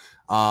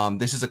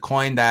this is a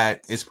coin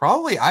that is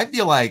probably, I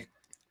feel like,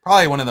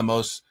 probably one of the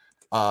most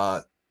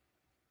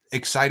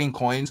exciting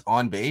coins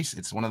on base.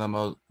 It's one of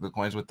the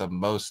coins with the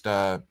most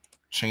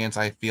chance,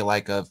 I feel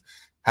like, of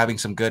having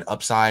some good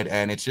upside,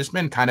 and it's just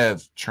been kind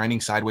of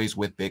trending sideways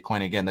with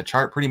Bitcoin. Again, the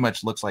chart pretty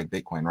much looks like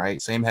Bitcoin, right?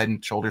 Same head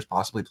and shoulders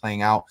possibly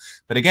playing out.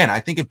 But again,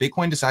 I think if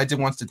Bitcoin decides it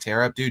wants to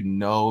tear up, dude,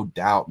 no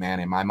doubt, man,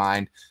 in my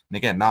mind, and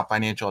again, not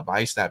financial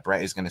advice, that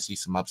Brett is going to see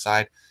some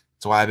upside.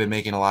 That's why I've been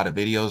making a lot of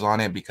videos on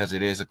it, because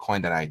it is a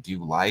coin that I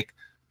do like.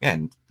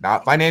 Again,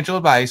 not financial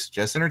advice,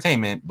 just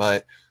entertainment,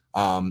 but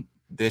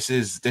this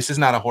is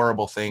not a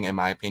horrible thing, in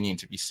my opinion,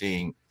 to be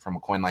seeing from a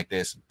coin like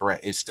this.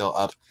 Brett is still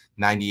up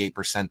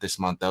 98% this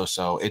month, though,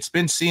 so it's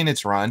been seeing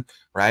its run,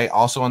 right?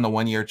 Also on the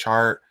 1-year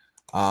chart,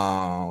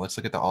 let's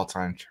look at the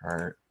all-time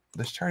chart.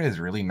 This chart is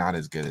really not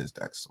as good as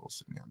DEX tools,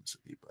 to be honest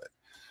with you,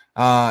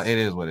 but it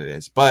is what it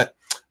is. But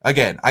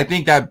again, I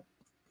think that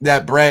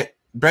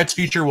Brett's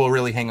future will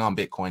really hang on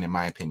Bitcoin, in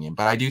my opinion,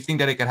 but I do think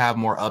that it could have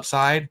more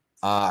upside.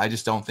 I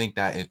just don't think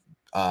that it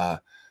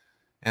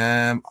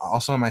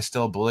also, am I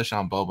still bullish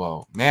on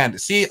Bobo? Man,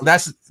 see,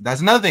 that's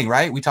another thing,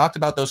 right? We talked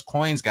about those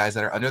coins, guys,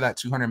 that are under that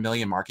 200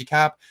 million market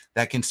cap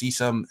that can see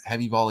some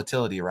heavy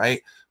volatility, right?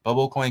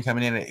 Bobo coin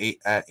coming in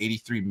at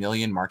 83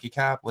 million market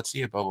cap. Let's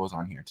see if Bobo's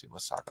on here too.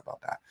 Let's talk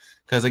about that.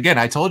 Because again,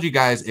 I told you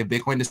guys, if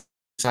Bitcoin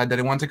decide that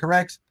it wants to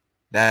correct,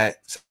 that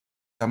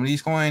some of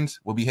these coins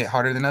will be hit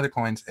harder than other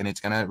coins, and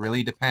it's gonna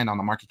really depend on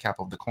the market cap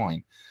of the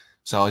coin.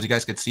 So as you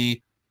guys could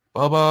see,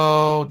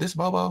 Bobo, this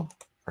Bobo,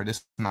 or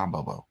this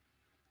non-Bobo.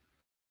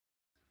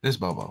 This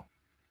Bobo.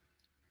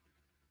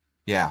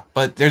 Yeah,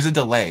 but there's a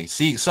delay.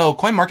 See, so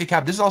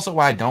CoinMarketCap, this is also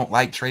why I don't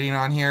like trading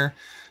on here,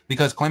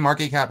 because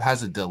CoinMarketCap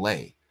has a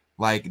delay.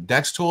 Like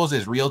DEX tools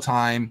is real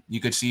time. You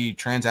could see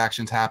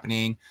transactions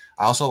happening.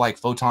 I also like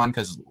Photon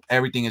because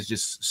everything is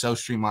just so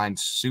streamlined,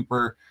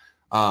 super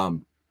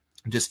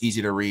just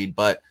easy to read.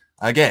 But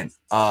again,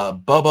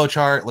 Bobo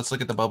chart. Let's look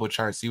at the Bobo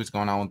chart, see what's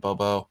going on with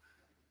Bobo.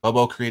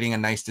 Bobo creating a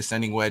nice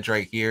descending wedge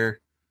right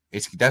here.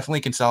 It's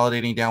definitely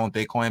consolidating down with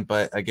Bitcoin,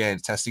 but again,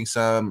 testing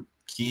some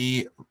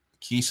key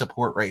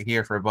support right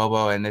here for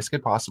Bobo, and this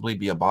could possibly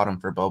be a bottom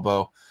for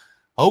Bobo.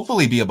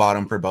 Hopefully be a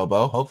bottom for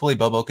Bobo. Hopefully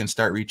Bobo can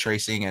start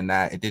retracing and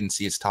that it didn't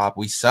see its top.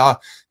 We saw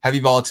heavy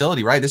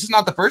volatility, right? This is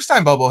not the first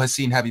time Bobo has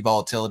seen heavy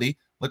volatility.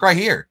 Look right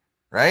here,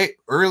 right?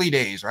 Early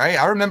days, right?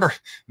 I remember,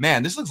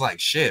 man, this looks like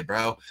shit,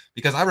 bro,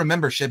 because I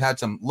remember SHIB had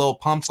some little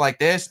pumps like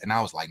this, and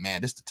I was like,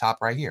 man, this is the top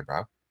right here,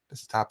 bro.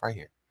 This is the top right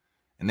here.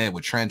 And then it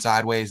would trend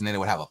sideways, and then it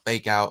would have a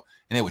fake out,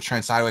 and it would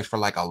trend sideways for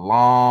like a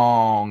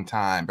long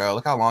time, bro.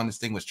 Look how long this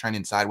thing was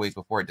trending sideways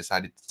before it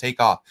decided to take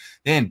off.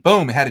 Then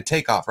boom, it had to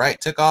take off, right?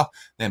 Took off,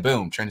 then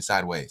boom, trended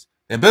sideways.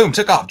 Then boom,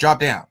 took off,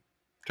 dropped down,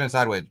 trended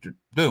sideways,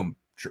 boom,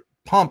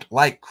 pumped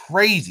like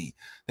crazy.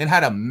 Then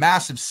had a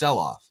massive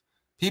sell-off.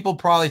 People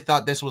probably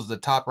thought this was the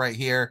top right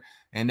here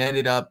and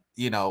ended up,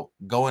 you know,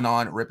 going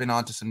on, ripping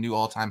onto some new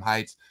all-time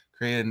heights,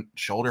 creating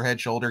shoulder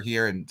head shoulder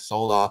here and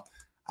sold off.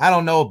 I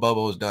don't know what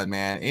Bobo's done,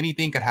 man.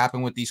 Anything could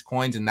happen with these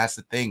coins, and that's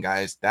the thing,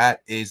 guys.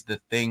 That is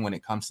the thing when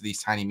it comes to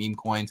these tiny meme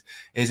coins,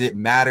 is it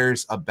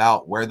matters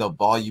about where the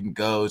volume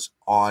goes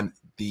on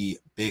the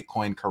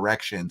Bitcoin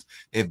corrections.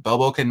 If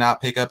Bobo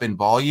cannot pick up in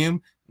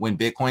volume when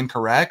Bitcoin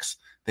corrects,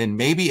 then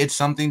maybe it's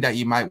something that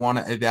you might want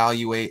to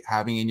evaluate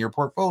having in your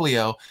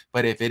portfolio.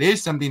 But if it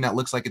is something that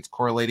looks like it's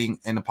correlating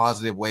in a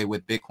positive way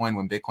with Bitcoin,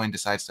 when Bitcoin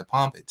decides to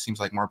pump, it seems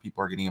like more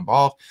people are getting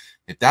involved.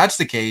 If that's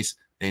the case,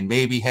 then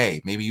maybe,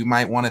 hey, maybe you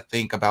might want to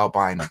think about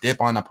buying a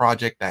dip on a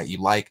project that you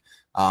like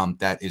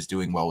that is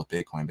doing well with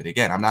Bitcoin. But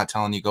again, I'm not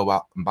telling you go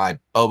out and buy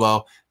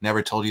Bobo.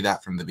 Never told you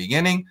that from the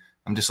beginning.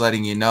 I'm just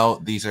letting you know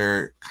these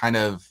are kind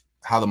of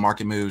how the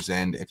market moves.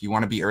 And if you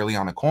want to be early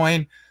on a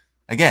coin,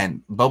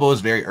 again, Bobo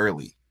is very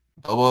early.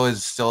 Bobo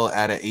is still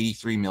at an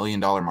 $83 million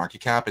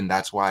market cap, and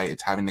that's why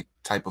it's having the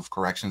type of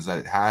corrections that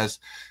it has.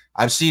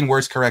 I've seen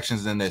worse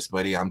corrections than this,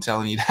 buddy. I'm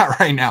telling you that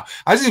right now.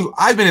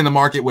 I've been in the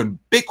market when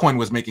Bitcoin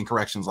was making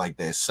corrections like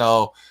this.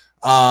 So,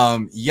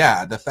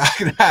 yeah, the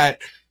fact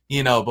that,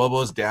 you know,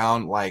 Bobo's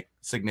down like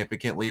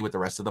significantly with the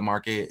rest of the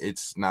market,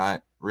 it's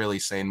not really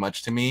saying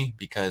much to me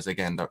because,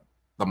 again,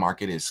 the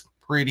market is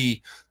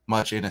pretty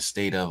much in a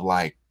state of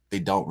like they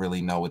don't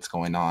really know what's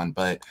going on.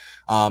 But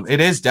it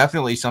is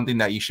definitely something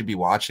that you should be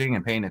watching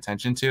and paying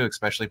attention to,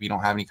 especially if you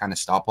don't have any kind of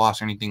stop loss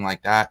or anything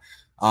like that.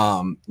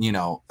 You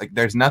know, like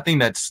there's nothing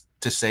that's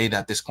to say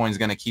that this coin is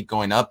going to keep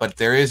going up, but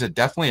there is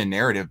definitely a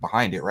narrative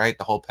behind it, right?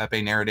 The whole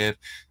Pepe narrative.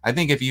 I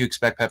think if you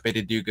expect Pepe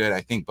to do good,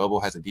 I think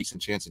Bobo has a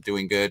decent chance of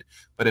doing good.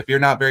 But if you're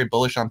not very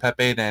bullish on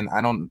Pepe, then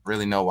I don't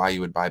really know why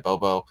you would buy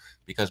Bobo,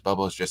 because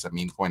Bobo is just a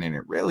meme coin, and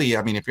it really,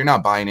 I mean, if you're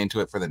not buying into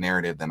it for the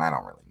narrative, then I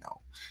don't really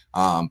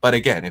know. But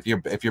again, if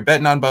you're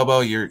betting on Bobo,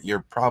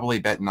 you're probably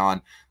betting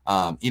on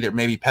either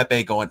maybe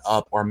Pepe going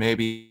up, or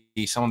maybe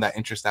some of that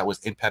interest that was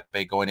in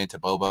Pepe going into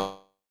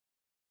Bobo.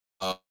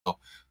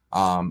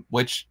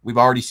 Which we've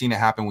already seen it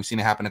happen. We've seen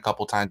it happen a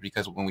couple times,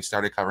 because when we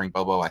started covering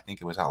Bobo, I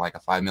think it was at like a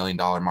 $5 million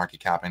market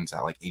cap, and it's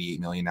at like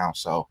 88 million now.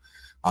 So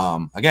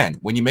again,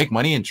 when you make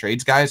money in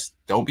trades, guys,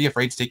 don't be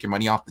afraid to take your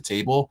money off the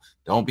table.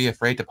 Don't be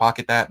afraid to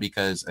pocket that,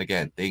 because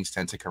again, things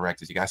tend to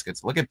correct as you guys get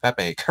to look at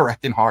Pepe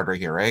correcting hard right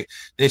here, right?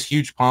 This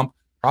huge pump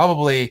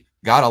probably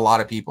got a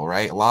lot of people,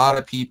 right? A lot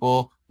of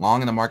people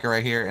long in the market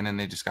right here, and then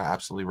they just got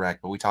absolutely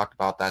wrecked. But we talked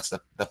about that's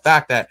the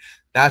fact that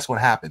that's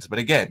what happens. But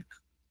again,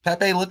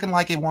 Pepe looking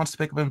like it wants to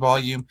pick up in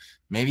volume.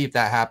 Maybe if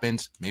that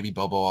happens, maybe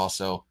Bobo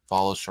also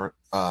follows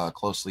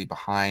closely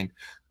behind.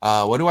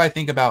 What do I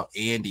think about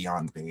Andy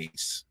on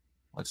base?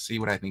 Let's see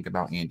what I think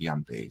about Andy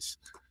on base.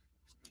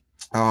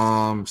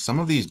 Some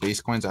of these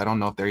base coins, I don't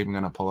know if they're even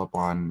going to pull up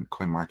on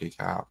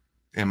CoinMarketCap.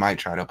 It might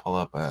try to pull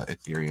up a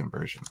Ethereum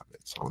version of it.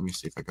 So let me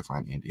see if I can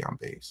find Andy on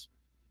base.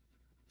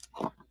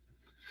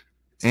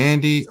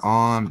 Andy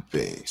on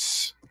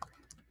base.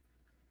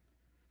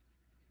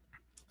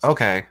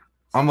 Okay.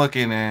 I'm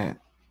looking at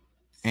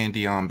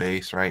Andy on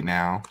base right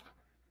now.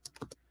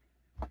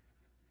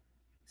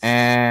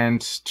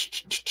 And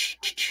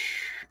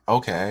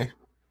okay.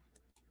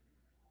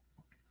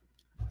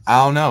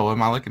 I don't know. What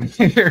am I looking at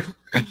here?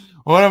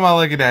 What am I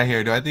looking at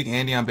here? Do I think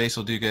Andy on base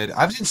will do good?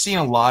 I've just seen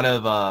a lot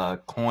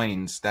of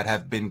coins that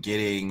have been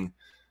getting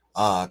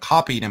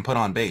copied and put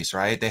on base,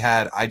 right?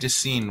 I just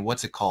seen,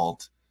 what's it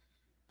called?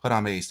 Put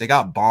on base. They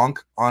got Bonk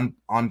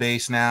on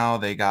base now.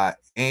 They got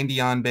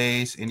Andy on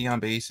base. Andy on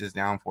base is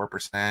down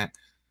 4%.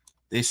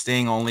 This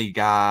thing only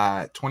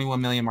got 21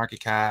 million market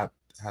cap,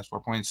 has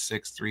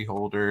 4.63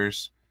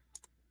 holders.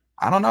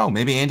 I don't know.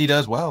 Maybe Andy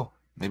does well.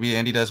 Maybe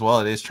Andy does well.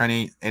 It is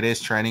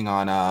trending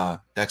on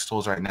Dex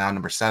Tools right now,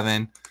 number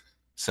 7.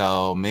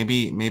 So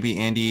maybe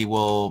Andy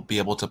will be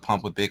able to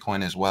pump with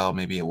Bitcoin as well.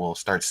 Maybe it will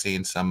start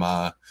seeing some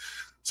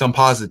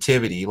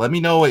positivity. Let me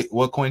know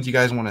what coins you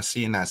guys want to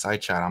see in that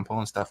side chat. I'm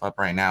pulling stuff up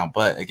right now.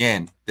 But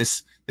again,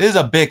 this is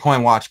a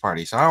Bitcoin watch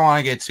party, so I don't want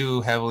to get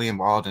too heavily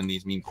involved in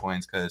these meme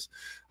coins because,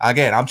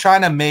 again, I'm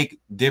trying to make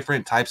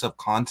different types of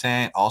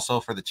content also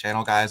for the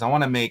channel, guys. I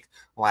want to make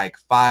like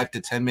 5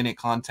 to 10 minute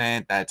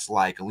content that's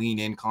like lean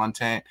in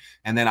content,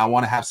 and then I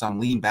want to have some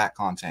lean back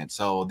content.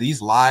 So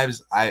these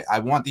lives, I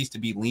want these to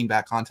be lean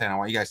back content. I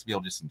want you guys to be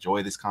able to just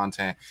enjoy this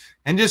content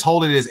and just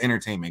hold it as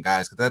entertainment,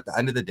 guys, because at the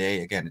end of the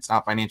day, again, it's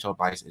not financial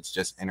advice, it's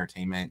just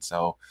entertainment.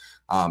 So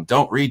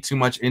don't read too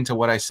much into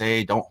what I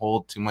say. Don't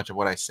hold too much of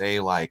what I say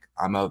like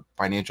I'm a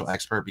financial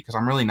expert, because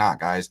I'm really not,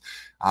 guys.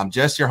 I'm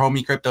just your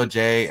homie Crypto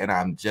J, and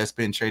I've just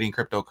been trading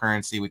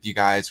cryptocurrency with you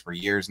guys for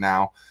years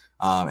now,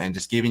 and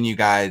just giving you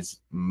guys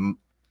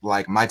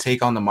like my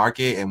take on the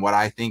market and what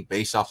I think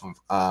based off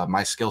of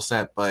my skill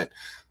set. But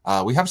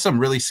we have some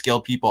really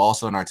skilled people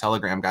also in our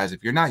Telegram, guys.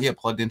 If you're not yet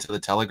plugged into the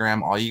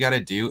Telegram, all you got to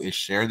do is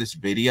share this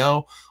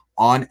video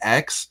on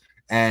X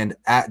and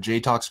at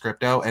JTalks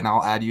Crypto, and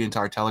I'll add you into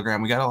our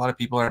Telegram. We got a lot of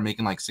people that are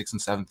making like 6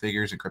 and 7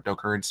 figures in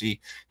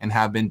cryptocurrency and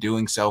have been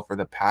doing so for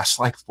the past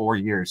like 4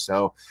 years.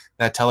 So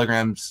that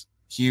Telegram's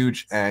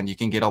huge, and you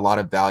can get a lot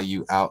of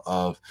value out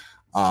of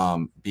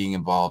being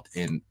involved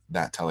in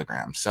that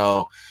Telegram.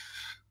 So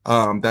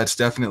that's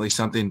definitely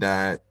something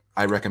that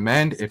I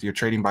recommend if you're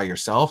trading by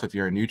yourself. If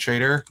you're a new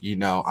trader, you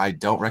know, I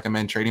don't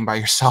recommend trading by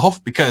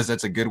yourself because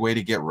that's a good way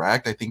to get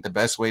wrecked. I think the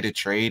best way to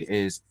trade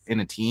is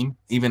in a team.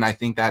 Even I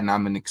think that, and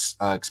I'm an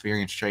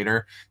experienced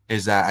trader,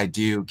 is that I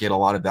do get a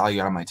lot of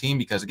value out of my team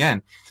because,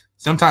 again,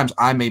 sometimes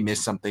I may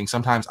miss something.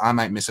 Sometimes I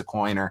might miss a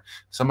coin, or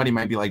somebody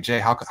might be like, Jay,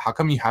 how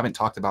come you haven't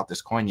talked about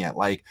this coin yet?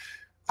 Like,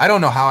 I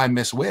don't know how I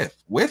miss Whiff.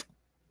 Whiff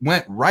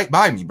went right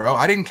by me, bro.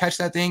 I didn't catch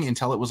that thing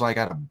until it was like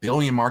at $1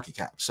 billion market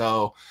cap.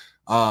 So,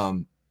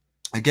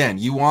 again,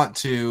 you want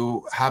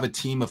to have a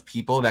team of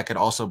people that could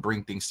also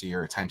bring things to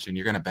your attention.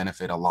 You're going to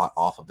benefit a lot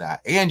off of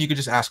that. And you could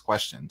just ask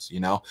questions, you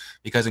know,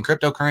 because in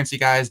cryptocurrency,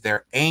 guys,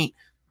 there ain't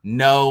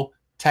no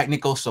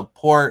technical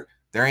support.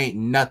 There ain't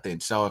nothing.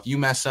 So if you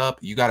mess up,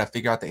 you got to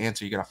figure out the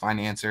answer. You got to find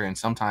the answer. And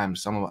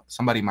sometimes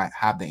somebody might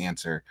have the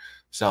answer.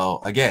 So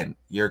again,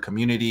 your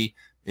community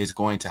is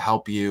going to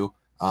help you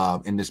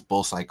in this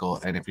bull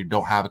cycle. And if you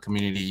don't have a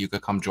community, you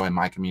could come join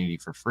my community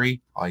for free.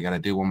 All you got to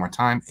do one more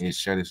time is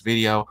share this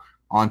video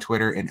on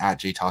Twitter and at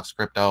JTalks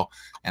Crypto,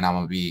 and I'm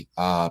gonna be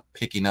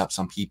picking up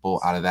some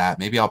people out of that.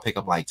 Maybe I'll pick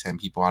up like 10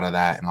 people out of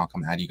that, and I'll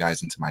come add you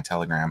guys into my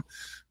Telegram.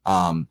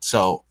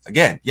 So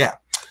again, yeah.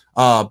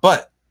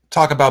 But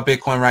talk about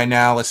Bitcoin right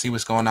now. Let's see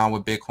what's going on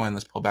with Bitcoin.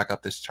 Let's pull back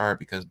up this chart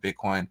because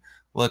Bitcoin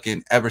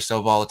looking ever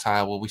so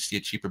volatile. Will we see a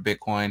cheaper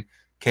Bitcoin?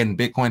 Can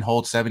Bitcoin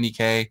hold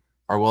 70K,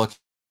 or will it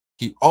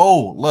keep?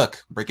 Oh,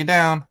 look, breaking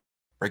down.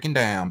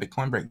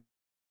 Bitcoin break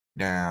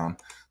down.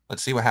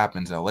 Let's see what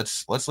happens though.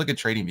 Let's look at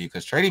TradingView,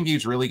 because TradingView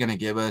is really going to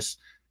give us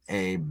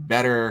a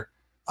better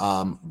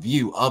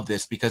view of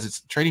this,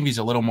 because TradingView is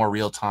a little more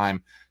real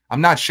time.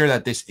 I'm not sure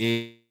that this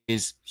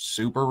is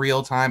super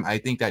real time. I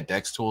think that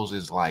DEX Tools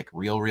is like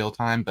real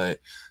time, but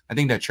I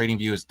think that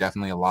TradingView is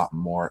definitely a lot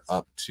more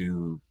up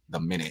to the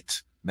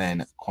minute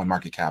than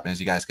CoinMarketCap. And as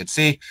you guys could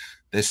see,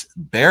 this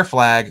bear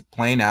flag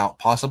playing out,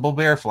 possible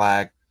bear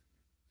flag,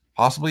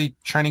 possibly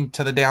trending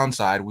to the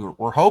downside.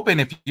 We're hoping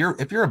if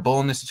you're a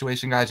bull in this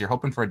situation, guys, you're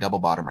hoping for a double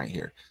bottom right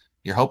here.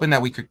 You're hoping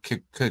that we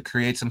could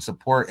create some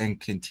support and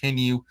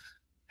continue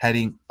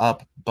heading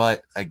up.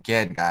 But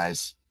again,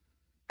 guys,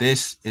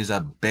 this is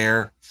a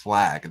bear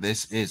flag.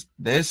 This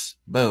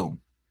boom,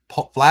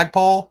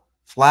 flagpole,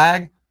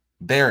 flag,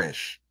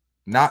 bearish,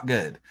 not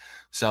good.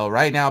 So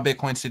right now,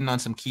 Bitcoin's sitting on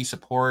some key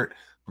support.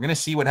 We're gonna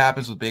see what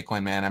happens with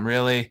Bitcoin, man. I'm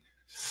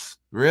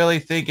really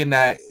thinking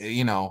that,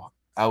 you know,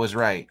 I was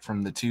right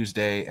from the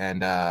Tuesday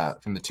and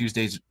from the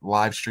Tuesday's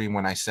live stream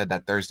when I said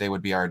that Thursday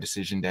would be our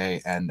decision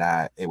day and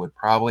that it would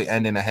probably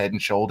end in a head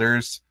and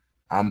shoulders.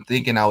 I'm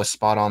thinking I was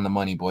spot on the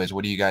money, boys.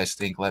 What do you guys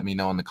think? Let me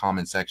know in the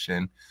comment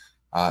section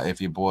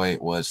if your boy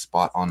was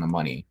spot on the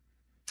money.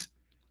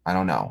 I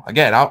don't know.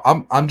 Again,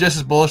 I'm just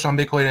as bullish on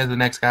Bitcoin as the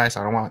next guy,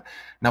 so I don't want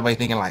nobody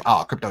thinking like,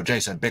 oh, Crypto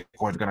J said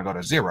Bitcoin's gonna go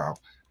to zero.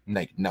 I'm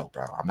like, no,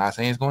 bro. I'm not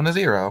saying it's going to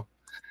zero.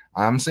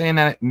 I'm saying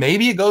that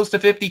maybe it goes to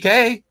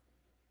 50K.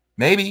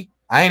 Maybe.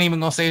 I ain't even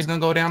gonna say it's gonna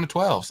go down to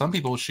 12. Some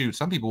people would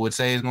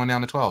say it's going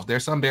down to 12.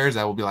 There's some bears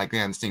that will be like,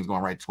 man, this thing's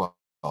going right to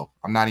 12.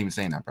 I'm not even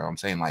saying that, bro. I'm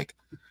saying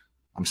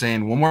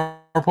one more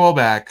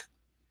pullback.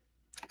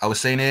 I was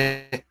saying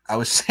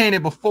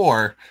it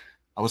before.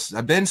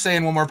 I've been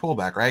saying one more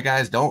pullback, right,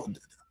 guys? Don't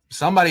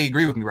somebody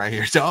agree with me right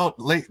here. Don't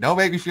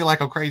make me feel like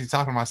I'm crazy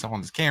talking to myself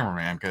on this camera,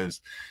 man,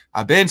 because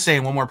I've been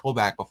saying one more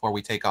pullback before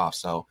we take off.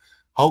 So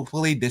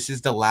hopefully this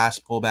is the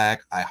last pullback.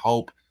 I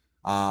hope.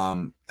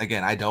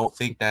 Again, I don't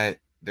think that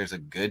there's a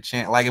good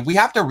chance. Like if we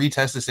have to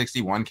retest the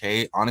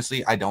 61K,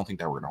 honestly, I don't think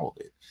that we're gonna hold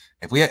it.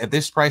 If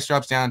this price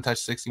drops down and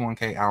touch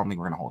 61K, I don't think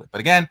we're gonna hold it.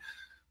 But again,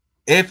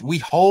 if we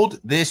hold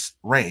this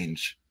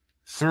range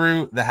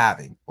through the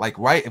halving, like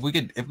right, if we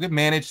could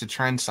manage to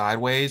trend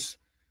sideways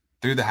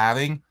through the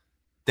halving,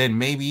 then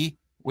maybe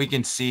we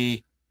can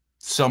see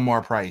some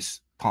more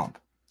price pump.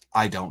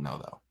 I don't know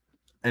though,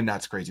 and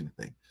that's crazy to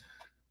think.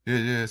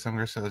 Yeah, some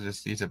girls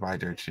just need to buy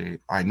dirt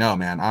cheap. I know,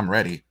 man. I'm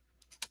ready.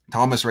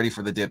 Thomas ready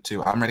for the dip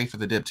too. I'm ready for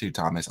the dip too,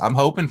 Thomas. I'm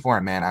hoping for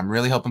it, man. I'm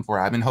really hoping for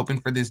it. I've been hoping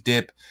for this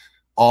dip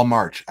all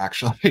March,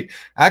 actually.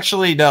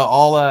 Actually, no,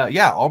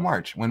 all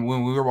March. When we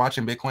were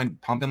watching Bitcoin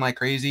pumping like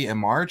crazy in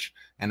March,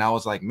 and I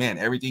was like, man,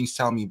 everything's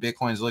telling me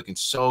Bitcoin's looking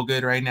so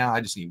good right now.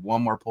 I just need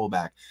one more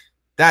pullback.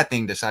 That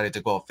thing decided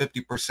to go up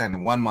 50%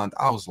 in 1 month.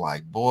 I was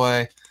like,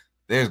 boy,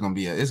 it's gonna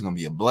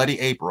be a bloody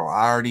April.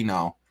 I already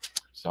know.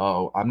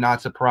 So I'm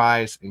not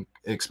surprised,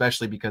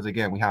 especially because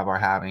again, we have our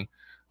halving.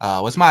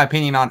 What's my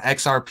opinion on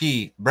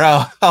XRP,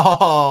 bro?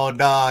 Oh,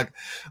 dog.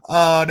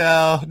 Oh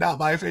no, not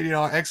my opinion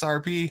on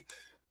XRP.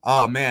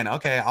 Oh man,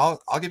 okay. I'll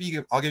give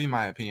you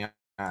my opinion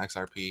on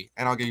XRP,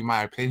 and I'll give you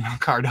my opinion on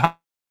Cardano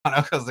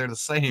because they're the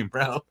same,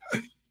 bro.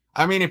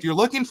 I mean, if you're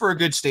looking for a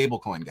good stable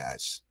coin,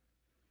 guys,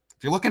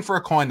 if you're looking for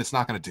a coin that's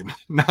not going to do,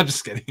 no,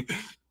 just kidding.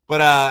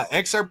 But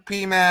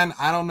XRP, man,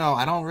 I don't know.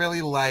 I don't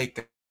really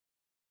like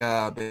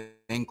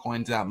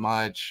Bitcoins that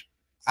much.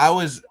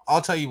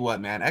 I'll tell you what,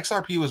 man,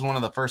 XRP was one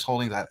of the first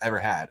holdings I've ever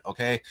had.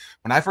 Okay.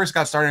 When I first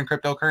got started in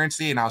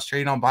cryptocurrency and I was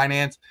trading on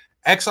Binance,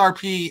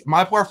 XRP,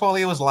 my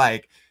portfolio was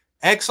like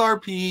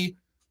XRP.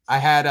 I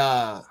had,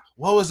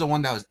 what was the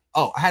one that was,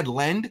 I had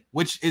Lend,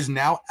 which is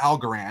now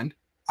Algorand.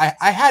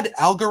 I had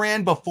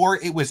Algorand before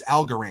it was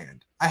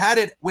Algorand. I had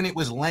it when it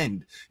was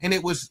Lend, and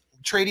it was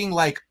trading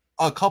like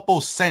a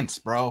couple cents,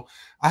 bro.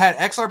 I had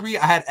XRP,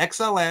 I had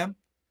XLM,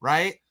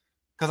 right?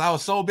 Because I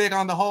was so big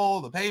on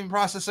the payment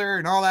processor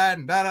and all that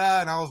and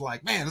and I was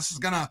like, man, this is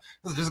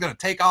just gonna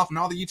take off, and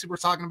all the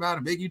YouTubers talking about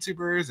it, big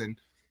YouTubers, and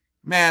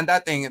man,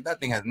 that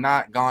thing has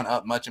not gone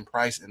up much in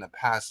price in the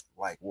past,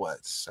 like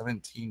what,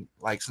 17,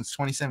 like since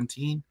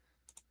 2017.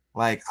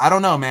 Like, I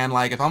don't know, man.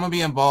 Like, if I'm gonna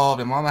be involved,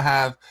 if I'm gonna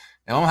have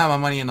my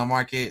money in the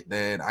market,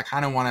 then I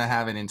kind of want to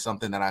have it in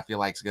something that I feel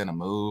like is gonna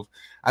move.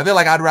 I feel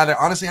like I'd rather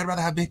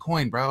have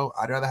Bitcoin, bro.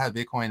 I'd rather have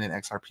Bitcoin than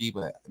XRP,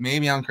 but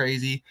maybe I'm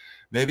crazy.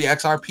 Maybe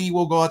XRP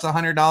will go up to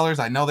 $100.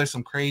 I know there's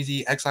some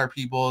crazy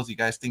XRP bulls. You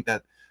guys think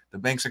that the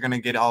banks are gonna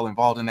get all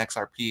involved in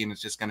XRP and it's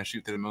just gonna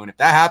shoot to the moon. If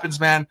that happens,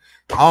 man,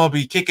 I'm gonna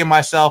be kicking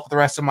myself the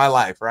rest of my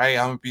life, right?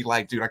 I'm gonna be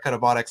like, dude, I could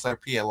have bought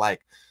XRP at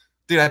like,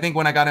 dude, I think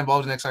when I got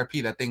involved in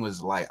XRP, that thing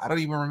was like, I don't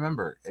even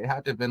remember. It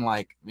had to have been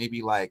like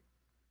maybe like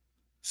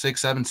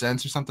 6-7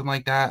 cents or something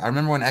like that. I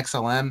remember when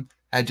XLM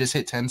had just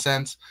hit 10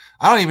 cents.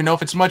 I don't even know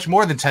if it's much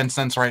more than 10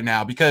 cents right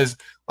now, because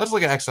let's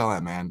look at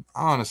XLM, man.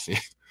 I want to see.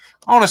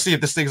 I want to see if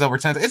this thing's over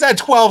 10. It's at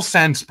 12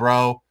 cents,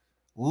 bro.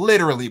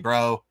 Literally,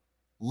 bro.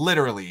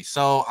 Literally.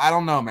 So I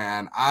don't know,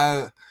 man.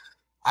 I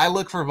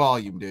look for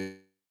volume,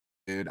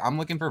 dude. I'm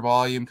looking for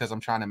volume because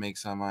I'm trying to make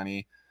some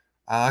money.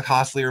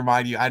 Constantly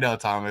remind you. I know,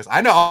 Thomas.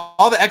 I know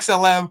all the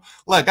XLM.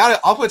 Look,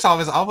 I'll put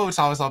Thomas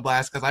on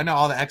blast because I know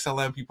all the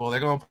XLM people. They're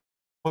going to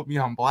put me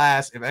on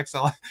blast if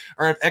XLM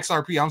or if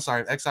XRP. I'm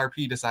sorry, if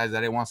XRP decides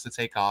that it wants to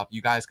take off.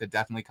 You guys could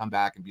definitely come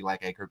back and be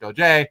like, "Hey, Crypto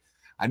J,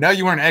 I know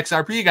you weren't an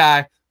XRP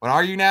guy, but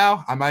are you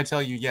now?" I might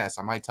tell you yes.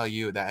 I might tell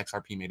you that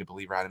XRP made a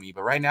believer out of me.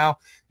 But right now,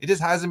 it just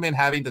hasn't been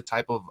having the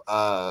type of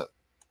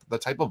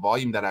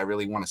volume that I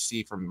really want to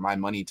see for my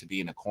money to be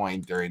in a coin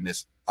during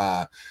this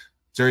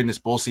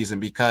bull season,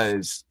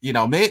 because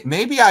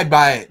maybe I'd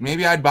buy it.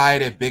 Maybe I'd buy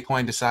it if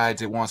Bitcoin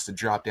decides it wants to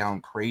drop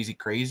down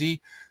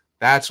crazy.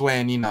 That's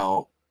when,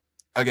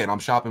 again, I'm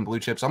shopping blue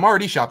chips. I'm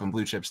already shopping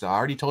blue chips though. I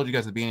already told you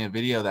guys at the beginning of the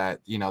video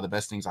that the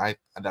best things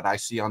that I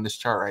see on this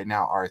chart right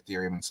now are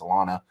Ethereum and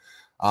Solana.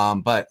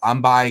 But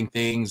I'm buying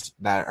things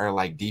that are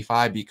like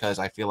DeFi because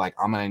I feel like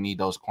I'm going to need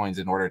those coins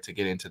in order to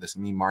get into this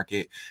meme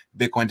market.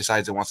 Bitcoin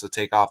decides it wants to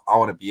take off, I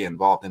want to be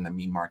involved in the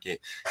meme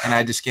market. And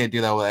I just can't do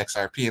that with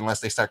XRP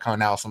unless they start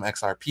coming out with some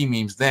XRP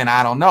memes. Then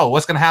I don't know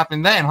what's going to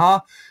happen then,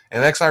 huh?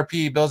 If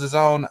XRP builds its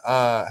own,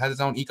 has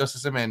its own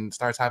ecosystem and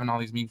starts having all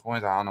these meme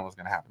coins, I don't know what's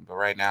going to happen. But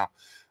right now,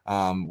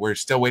 we're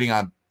still waiting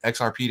on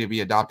XRP to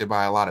be adopted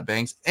by a lot of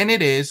banks, and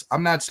it is.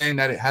 I'm not saying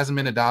that it hasn't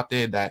been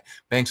adopted, that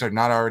banks are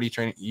not already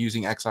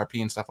using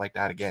XRP and stuff like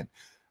that. Again,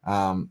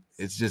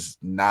 it's just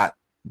not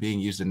being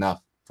used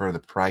enough for the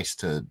price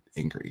to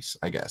increase,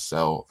 I guess.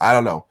 So I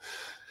don't know.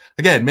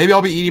 Again, maybe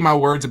I'll be eating my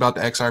words about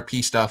the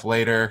XRP stuff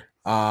later.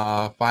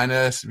 Find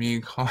us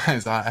meme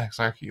coins on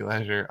XRP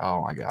Ledger.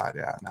 Oh my god,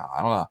 yeah, no,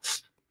 I don't know.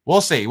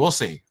 We'll see.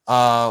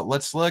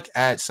 Let's look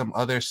at some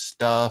other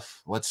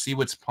stuff. Let's see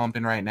what's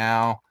pumping right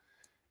now.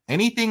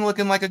 Anything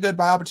looking like a good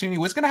buy opportunity?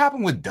 What's going to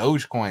happen with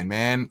Dogecoin,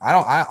 man?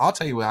 I'll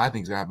tell you what I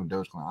think is going to happen with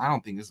Dogecoin. I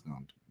don't think it's going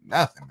to do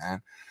nothing,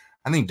 man.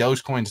 I think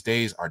Dogecoin's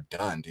days are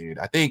done, dude.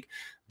 I think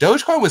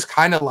Dogecoin was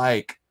kind of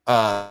like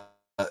the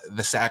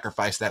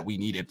sacrifice that we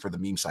needed for the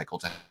meme cycle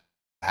to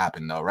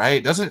happen, though,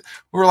 right? We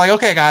were like,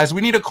 okay, guys, we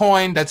need a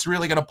coin that's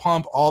really going to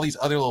pump all these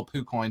other little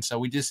poo coins. So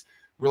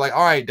we're like,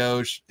 all right,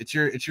 Doge, it's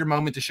your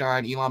moment to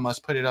shine. Elon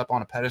Musk put it up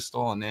on a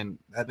pedestal, and then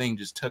that thing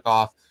just took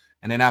off.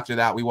 And then after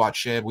that, we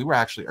watched SHIB. We were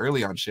actually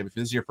early on SHIB. If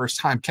this is your first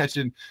time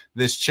catching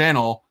this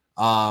channel,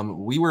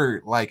 we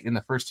were like in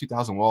the first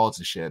 2,000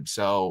 wallets of SHIB.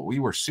 So we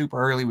were super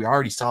early. We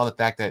already saw the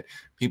fact that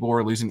people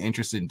were losing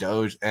interest in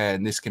Doge,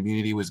 and this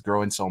community was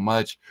growing so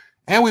much.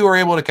 And we were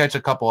able to catch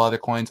a couple other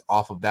coins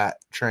off of that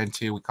trend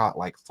too. We caught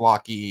like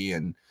Flocky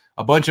and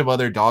a bunch of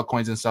other dog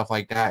coins and stuff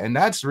like that. And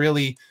that's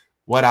really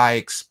what I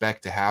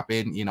expect to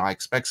happen. You know, I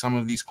expect some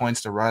of these coins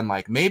to run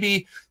like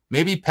maybe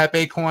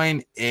Pepe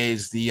coin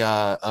is the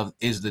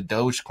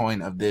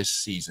Dogecoin of this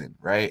season,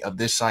 right? Of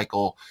this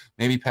cycle.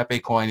 Maybe Pepe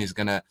coin is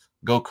gonna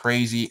go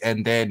crazy,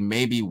 and then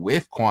maybe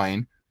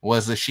Wifcoin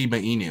was the Shiba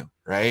Inu,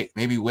 right?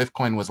 Maybe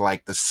Wifcoin was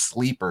like the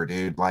sleeper,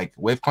 dude. Like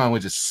Wifcoin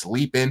was just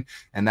sleeping,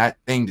 and that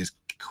thing just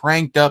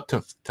cranked up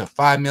to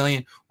 5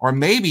 million. Or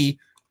maybe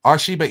our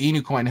Shiba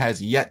Inu coin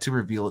has yet to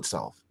reveal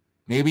itself.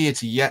 Maybe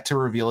it's yet to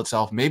reveal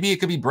itself. Maybe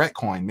it could be Brett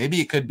coin. Maybe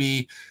it could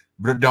be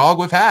Dog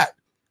with Hat.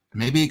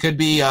 Maybe it could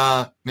be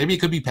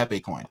Pepe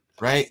coin,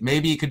 right?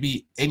 Maybe it could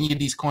be any of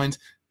these coins.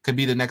 Could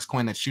be the next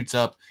coin that shoots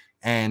up,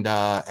 and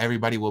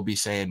everybody will be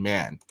saying,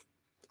 "Man,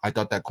 I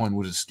thought that coin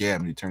was a scam."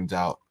 And it turns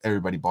out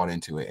everybody bought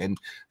into it. And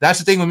that's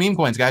the thing with meme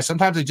coins, guys.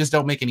 Sometimes they just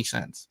don't make any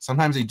sense.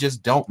 Sometimes they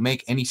just don't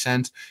make any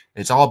sense.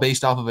 It's all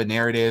based off of a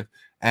narrative.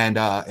 And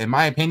in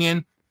my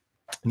opinion,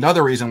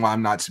 another reason why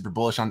I'm not super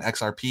bullish on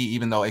XRP,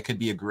 even though it could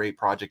be a great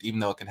project,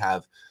 even though it could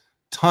have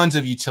tons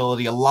of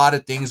utility. A lot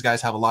of things,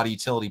 guys, have a lot of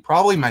utility.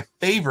 Probably my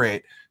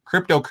favorite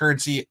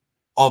cryptocurrency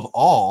of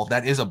all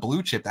that is a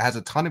blue chip that has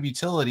a ton of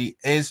utility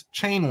is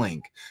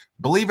Chainlink.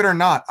 Believe it or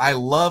not, I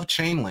love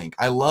Chainlink.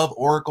 I love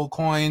Oracle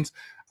coins.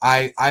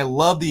 I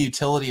love the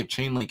utility of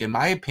Chainlink. In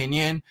my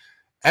opinion,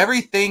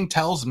 everything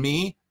tells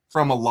me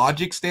from a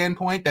logic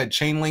standpoint that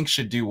Chainlink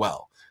should do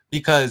well,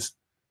 because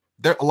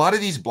a lot of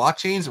these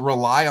blockchains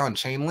rely on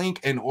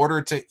Chainlink in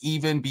order to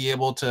even be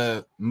able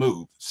to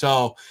move.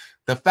 So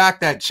the fact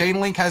that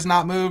Chainlink has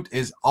not moved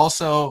is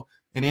also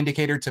an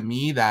indicator to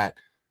me that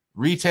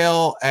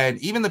retail and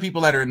even the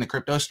people that are in the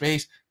crypto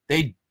space,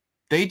 they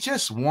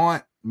just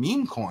want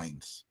meme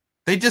coins.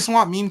 They just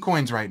want meme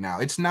coins right now.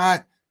 It's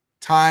not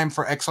time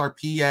for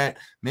XRP yet.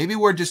 Maybe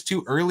we're just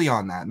too early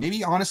on that.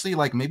 Maybe honestly,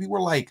 like maybe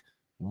we're like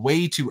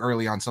way too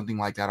early on something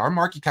like that. Our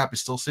market cap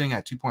is still sitting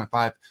at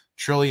 $2.5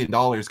 trillion,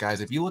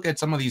 guys. If you look at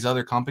some of these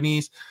other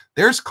companies,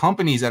 there's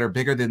companies that are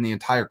bigger than the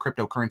entire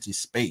cryptocurrency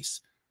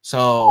space.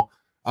 So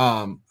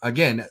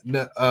again,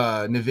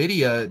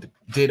 Nvidia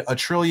did $1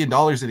 trillion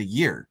in a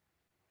year.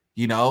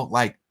 You know,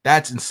 like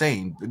that's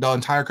insane. The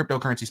entire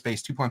cryptocurrency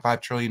space,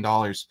 $2.5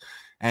 trillion.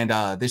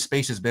 And this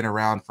space has been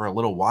around for a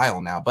little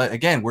while now. But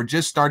again, we're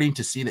just starting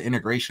to see the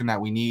integration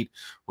that we need.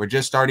 We're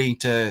just starting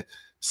to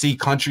see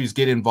countries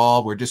get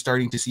involved. We're just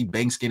starting to see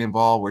banks get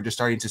involved. We're just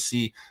starting to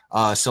see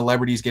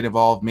celebrities get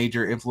involved,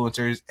 major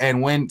influencers.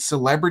 And when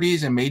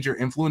celebrities and major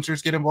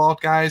influencers get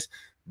involved, guys,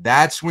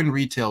 that's when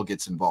retail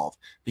gets involved,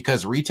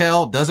 because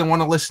retail doesn't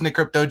want to listen to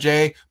Crypto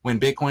J when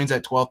Bitcoin's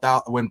at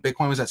 12,000, when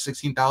Bitcoin was at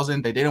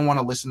 16,000. They didn't want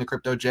to listen to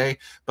Crypto J,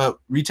 but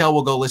retail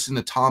will go listen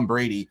to Tom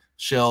Brady,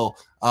 shill,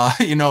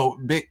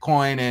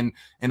 Bitcoin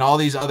and all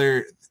these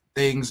other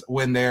things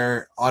when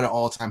they're on an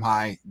all-time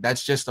high.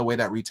 That's just the way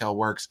that retail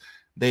works.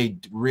 They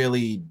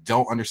really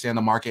don't understand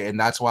the market, and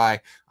that's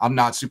why I'm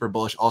not super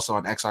bullish also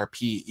on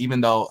XRP,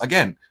 even though,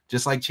 again,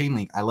 just like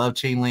Chainlink, I love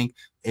Chainlink.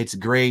 It's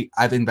great.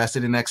 I've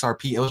invested in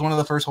XRP. It was one of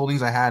the first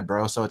holdings I had,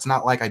 bro. So it's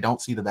not like I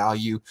don't see the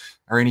value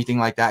or anything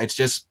like that. It's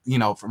just,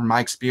 from my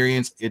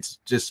experience, it's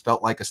just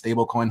felt like a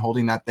stable coin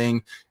holding that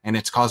thing, and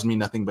it's caused me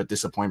nothing but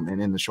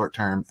disappointment in the short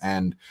term.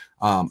 And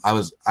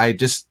I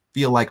just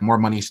feel like more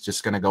money is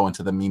just going to go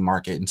into the meme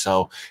market. And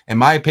so in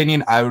my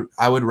opinion,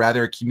 I would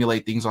rather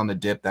accumulate things on the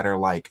dip that are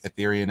like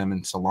Ethereum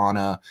and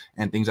Solana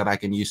and things that I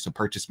can use to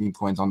purchase meme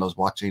coins on those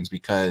blockchains,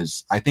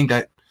 because I think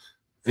that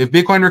if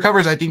Bitcoin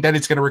recovers, I think that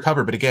it's going to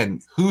recover. But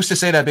again, who's to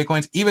say that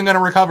Bitcoin's even going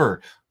to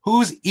recover?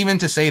 Who's even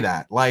to say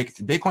that? Like,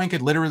 Bitcoin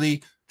could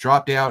literally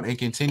drop down and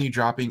continue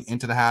dropping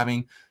into the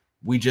halving.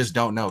 We just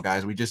don't know,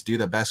 guys. We just do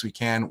the best we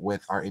can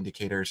with our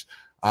indicators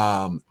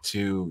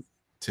to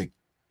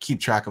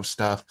keep track of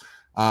stuff.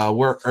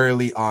 We're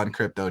early on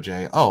Crypto,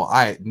 Jay. Oh,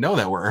 I know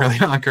that we're early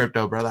on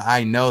crypto, brother.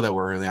 I know that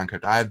we're early on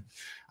crypto.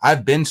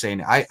 I've been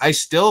saying it. I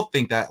still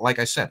think that, like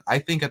I said, I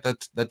think at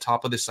the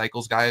top of the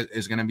cycles, guys,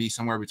 is going to be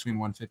somewhere between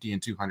 150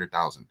 and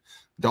 $200,000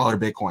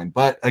 Bitcoin.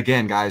 But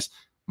again, guys,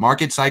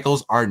 market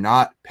cycles are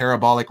not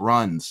parabolic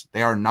runs.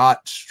 They are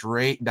not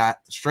straight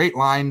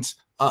lines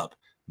up.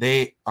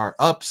 They are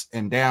ups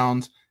and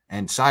downs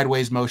and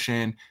sideways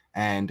motion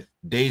and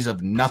days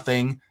of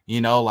nothing.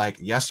 Like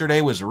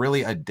yesterday was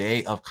really a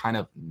day of kind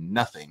of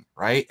nothing,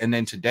 right? And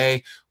then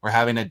today we're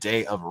having a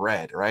day of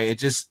red, right?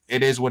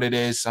 It is what it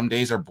is. Some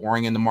days are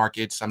boring in the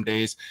market. Some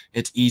days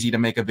it's easy to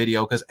make a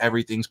video because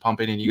everything's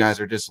pumping and you guys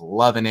are just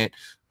loving it.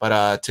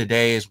 But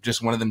today is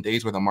just one of them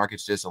days where the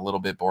market's just a little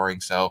bit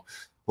boring. So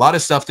a lot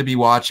of stuff to be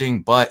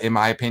watching. But in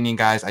my opinion,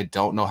 guys, I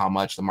don't know how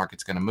much the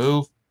market's going to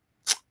move.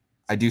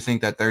 I do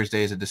think that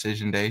Thursday is a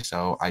decision day.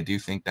 So I do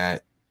think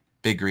that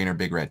big green or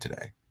big red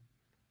today.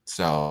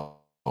 So,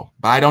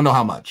 but I don't know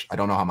how much.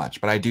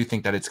 But I do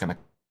think that it's going to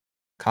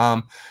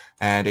come,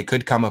 and it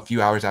could come a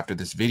few hours after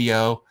this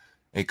video.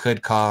 It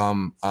could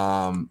come.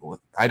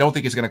 I don't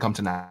think it's going to come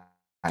tonight.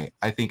 I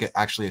think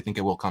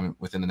it will come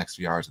within the next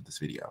few hours of this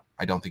video.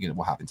 I don't think it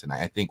will happen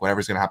tonight. I think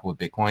whatever's going to happen with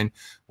Bitcoin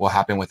will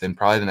happen within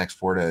probably the next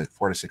 4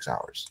 to 6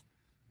 hours.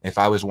 If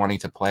I was wanting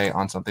to play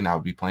on something, I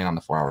would be playing on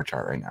the 4-hour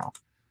chart right now.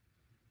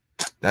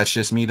 That's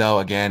just me though,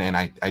 again, and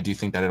I do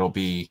think that it'll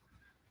be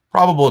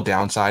probable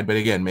downside. But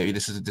again, maybe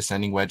this is a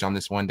descending wedge on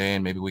this one day,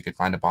 and maybe we could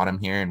find a bottom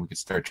here and we could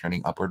start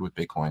trending upward with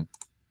Bitcoin.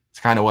 It's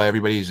kind of what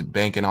everybody's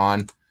banking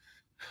on.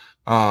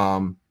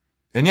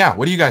 And yeah,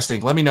 what do you guys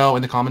think? Let me know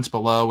in the comments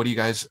below. What do you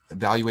guys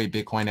evaluate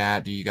Bitcoin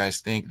at? Do you guys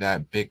think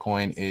that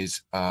Bitcoin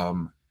is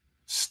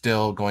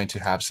still going to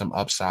have some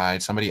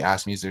upside? Somebody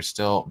asked me, is there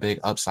still big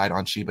upside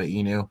on Shiba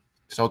Inu?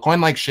 So a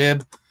coin like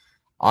SHIB,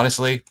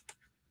 honestly,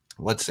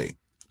 let's see.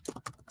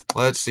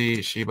 Let's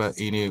see, Shiba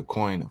Inu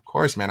coin. Of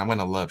course, man, I'm going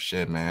to love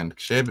SHIB, man.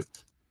 Shiba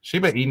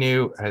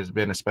Inu has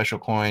been a special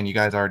coin. You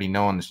guys already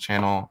know on this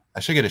channel. I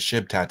should get a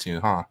SHIB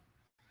tattoo, huh?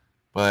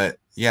 But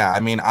yeah, I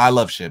mean, I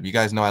love SHIB. You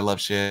guys know I love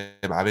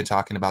SHIB. I've been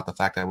talking about the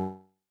fact that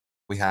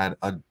we had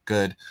a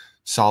good,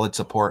 solid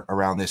support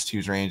around this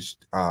twos range,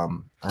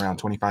 around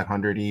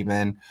 2,500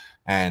 even,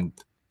 and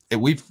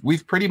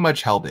we've pretty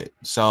much held it.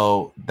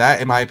 So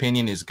that, in my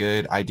opinion, is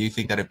good. I do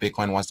think that if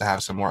Bitcoin wants to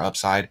have some more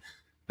upside,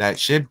 that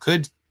SHIB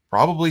could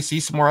probably see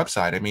some more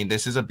upside. I mean,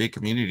 this is a big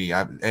community,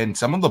 and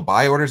some of the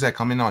buy orders that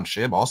come in on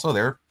SHIB also,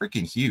 they're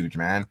freaking huge,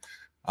 man.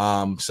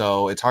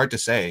 So it's hard to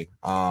say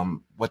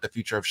what the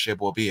future of SHIB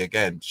will be.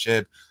 Again,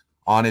 SHIB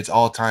on its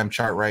all-time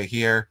chart right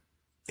here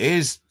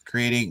is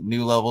creating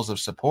new levels of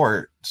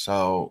support.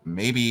 So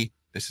maybe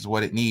this is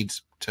what it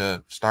needs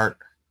to start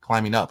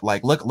climbing up.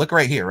 Like look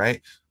right here,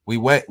 right?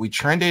 We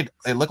trended,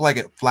 it looked like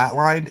it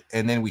flatlined,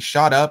 and then we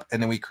shot up,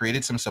 and then we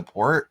created some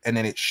support, and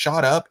then it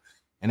shot up,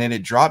 and then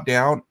it dropped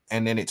down,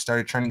 and then it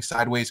started trending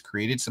sideways,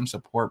 created some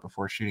support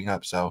before shooting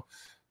up. So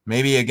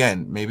maybe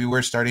again, maybe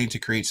we're starting to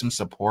create some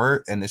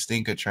support, and this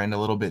thing could trend a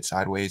little bit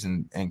sideways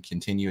and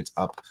continue its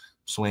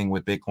upswing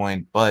with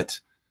Bitcoin. But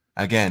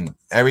again,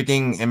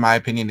 everything, in my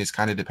opinion, is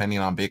kind of depending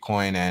on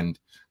Bitcoin, and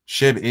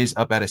SHIB is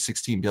up at a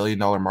 $16 billion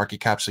market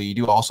cap. So you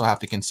do also have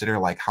to consider,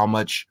 like, how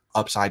much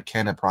upside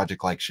can a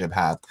project like SHIB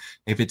have?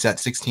 If it's at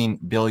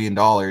 $16 billion,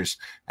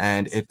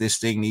 and if this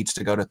thing needs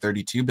to go to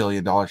 $32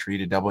 billion for you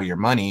to double your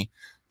money,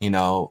 you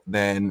know,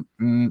 then,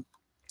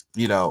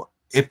 you know,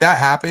 if that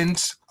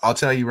happens, I'll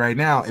tell you right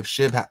now, if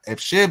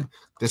SHIB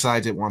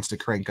decides it wants to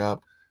crank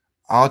up,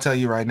 I'll tell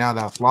you right now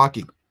that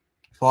Flocky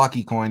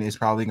coin is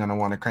probably going to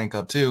want to crank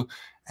up too.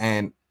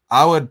 And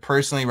I would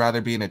personally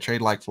rather be in a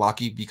trade like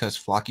Flocky, because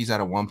Flocky's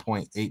at a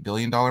 $1.8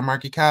 billion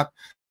market cap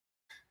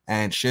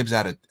and SHIB's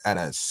at a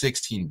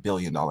 $16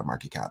 billion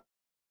market cap.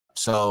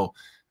 So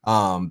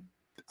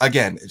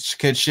again,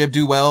 can SHIB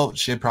do well?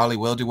 SHIB probably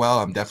will do well.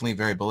 I'm definitely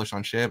very bullish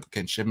on SHIB.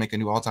 Can SHIB make a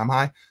new all-time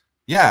high?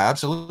 Yeah,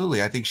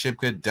 absolutely. I think SHIB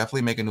could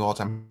definitely make a new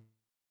all-time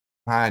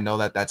high. I know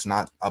that that's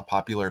not a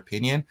popular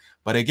opinion,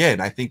 but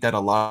again, I think that a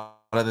lot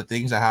of the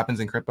things that happens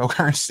in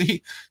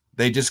cryptocurrency,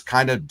 they just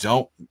kind of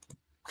don't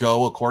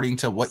go according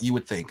to what you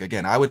would think.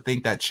 Again, I would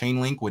think that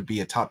Chainlink would be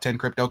a top 10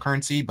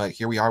 cryptocurrency, but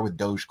here we are with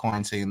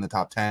Dogecoin sitting in the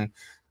top 10,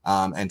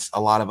 and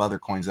a lot of other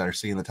coins that are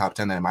sitting in the top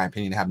 10 that, in my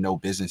opinion, have no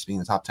business being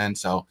in the top 10.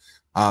 So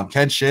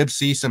can SHIB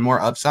see some more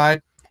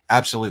upside?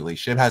 Absolutely.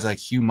 SHIB has a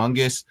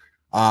humongous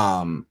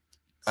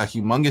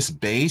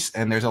base,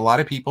 and there's a lot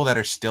of people that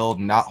are still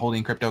not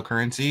holding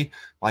cryptocurrency.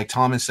 Like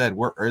Thomas said,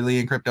 we're early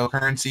in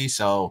cryptocurrency.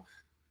 So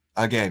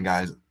again,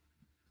 guys,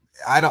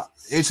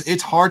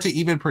 it's hard to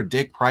even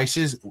predict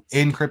prices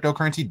in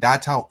cryptocurrency.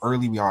 That's how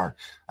early we are.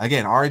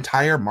 Again, our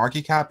entire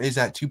market cap is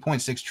at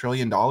 $2.6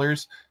 trillion,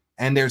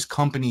 and there's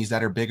companies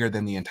that are bigger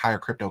than the entire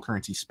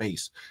cryptocurrency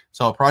space.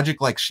 So a project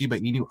like Shiba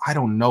Inu, I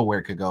don't know where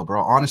it could go,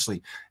 bro.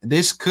 Honestly,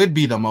 this could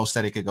be the most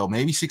that it could go.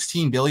 Maybe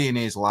 16 billion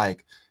is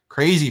like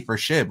crazy for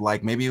SHIB.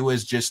 Like maybe it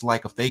was just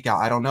like a fake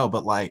out. I don't know,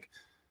 but like,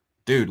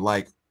 dude,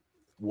 like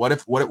what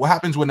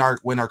happens when our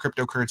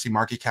cryptocurrency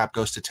market cap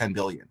goes to 10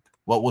 billion?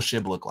 What will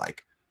SHIB look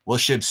like? Will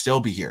SHIB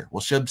still be here?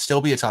 Will SHIB still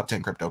be a top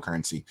 10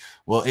 cryptocurrency?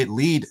 Will it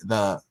lead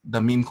the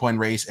meme coin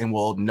race, and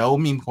will no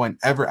meme coin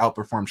ever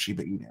outperform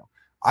Shiba Inu?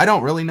 I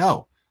don't really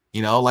know.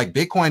 You know, like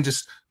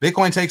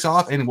Bitcoin takes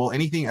off, and will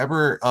anything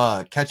ever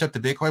catch up to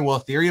Bitcoin? Will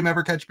Ethereum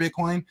ever catch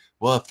Bitcoin?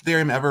 Will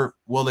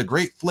the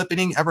great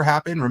flippening ever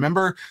happen?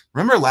 Remember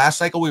last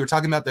cycle we were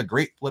talking about the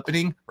great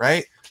flippening,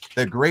 right?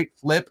 The great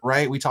flip,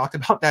 right? We talked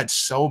about that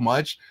so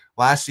much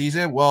last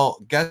season.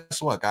 Well,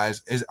 guess what,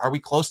 guys? Are we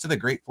close to the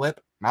great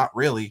flip? Not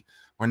really.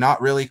 We're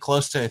not really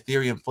close to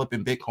Ethereum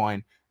flipping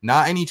Bitcoin,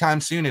 not anytime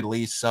soon, at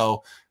least.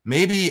 So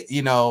maybe,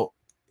 you know,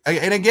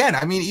 and again,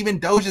 I mean, even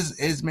Doge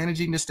is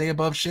managing to stay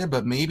above SHIB,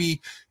 but maybe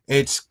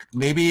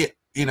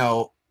you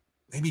know,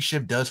 maybe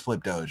SHIB does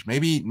flip Doge.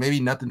 Maybe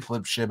nothing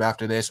flips SHIB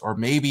after this, or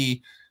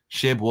maybe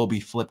SHIB will be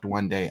flipped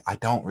one day. I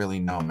don't really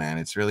know, man.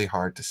 It's really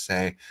hard to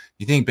say.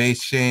 You think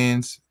base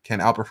chains can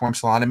outperform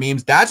Solana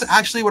memes? That's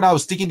actually what I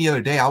was thinking the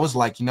other day. I was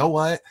like, you know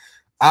what?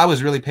 I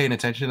was really paying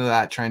attention to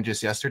that trend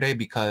just yesterday,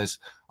 because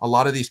a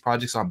lot of these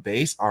projects on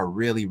base are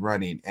really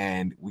running,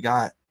 and we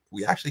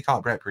actually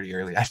caught Brett pretty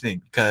early, I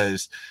think,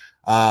 because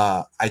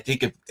I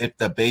think if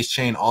the base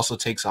chain also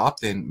takes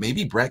off, then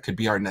maybe Brett could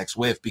be our next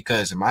whiff,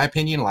 because in my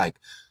opinion, like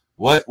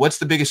what's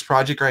the biggest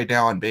project right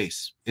now on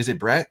base? Is it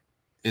Brett?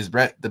 Is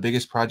Brett the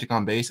biggest project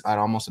on base at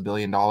almost $1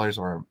 billion,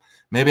 or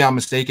Maybe I'm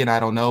mistaken. I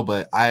don't know,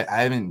 but I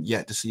haven't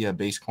yet to see a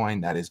base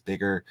coin that is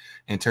bigger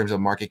in terms of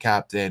market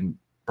cap than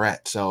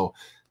Brett. So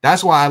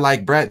that's why I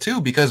like Brett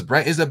too, because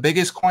Brett is the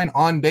biggest coin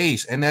on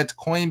base, and that's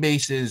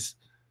Coinbase's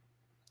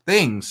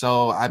thing.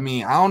 So I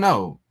mean, I don't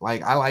know.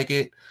 Like I like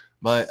it,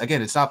 but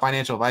again, it's not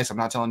financial advice. I'm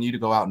not telling you to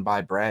go out and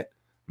buy Brett.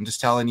 I'm just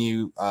telling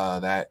you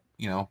that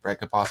Brett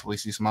could possibly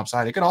see some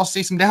upside. It could also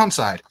see some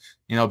downside.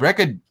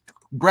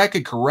 Brett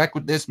could correct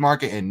with this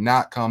market and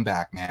not come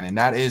back, man. And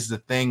that is the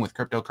thing with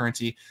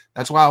cryptocurrency.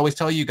 That's why I always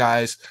tell you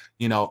guys,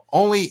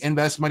 only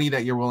invest money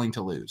that you're willing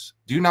to lose.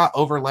 Do not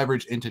over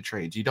leverage into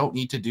trades. You don't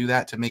need to do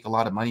that to make a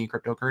lot of money in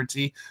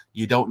cryptocurrency.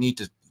 You don't need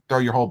to throw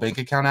your whole bank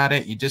account at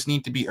it. You just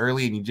need to be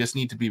early, and you just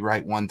need to be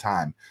right one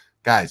time.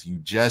 Guys, you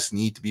just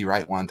need to be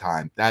right one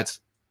time. That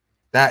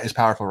is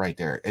powerful right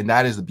there. And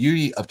that is the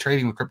beauty of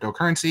trading with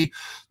cryptocurrency.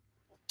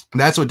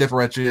 That's what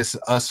differentiates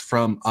us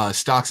from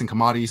stocks and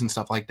commodities and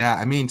stuff like that.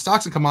 I mean,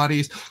 stocks and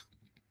commodities,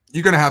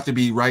 you're going to have to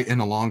be right in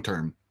the long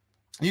term.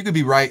 You could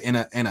be right in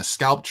a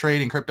scalp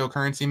trade in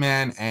cryptocurrency,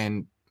 man,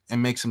 and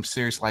make some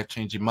serious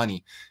life-changing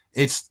money.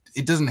 It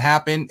doesn't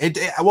happen.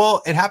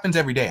 It happens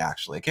every day,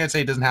 actually. I can't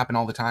say it doesn't happen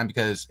all the time,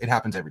 because it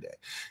happens every day.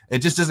 It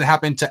just doesn't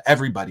happen to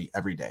everybody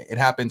every day. It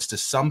happens to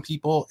some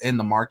people in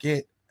the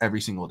market every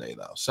single day,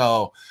 though.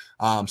 So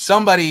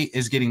somebody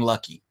is getting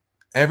lucky.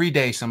 Every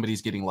day,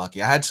 somebody's getting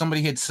lucky. I had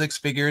somebody hit 6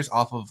 figures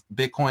off of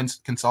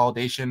Bitcoin's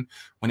consolidation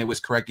when it was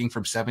correcting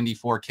from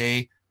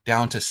 74K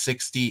down to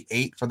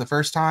 68 for the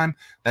first time.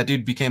 That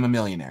dude became a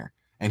millionaire,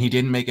 and he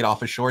didn't make it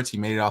off of shorts. He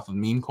made it off of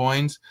meme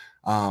coins.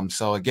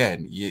 So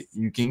again,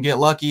 you can get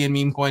lucky in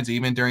meme coins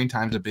even during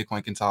times of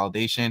Bitcoin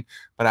consolidation.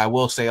 But I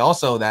will say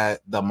also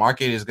that the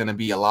market is going to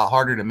be a lot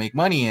harder to make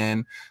money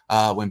in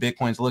when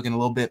Bitcoin's looking a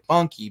little bit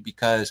funky,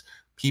 because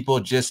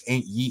people just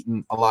ain't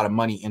yeeting a lot of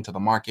money into the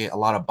market. A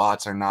lot of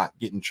bots are not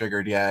getting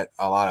triggered yet.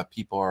 A lot of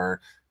people are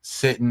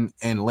sitting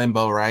in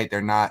limbo, right?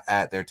 They're not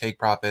at their take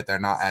profit. They're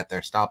not at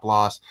their stop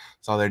loss.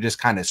 So they're just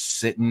kind of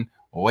sitting,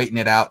 waiting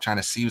it out, trying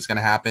to see what's going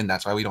to happen.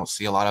 That's why we don't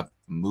see a lot of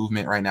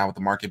movement right now with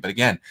the market. But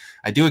again,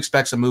 I do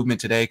expect some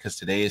movement today, because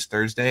today is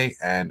Thursday,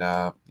 and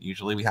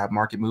usually we have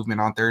market movement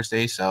on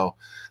Thursday. So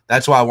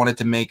that's why I wanted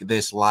to make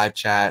this live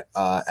chat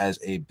as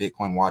a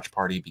Bitcoin watch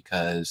party,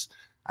 because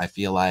I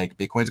feel like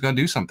Bitcoin's going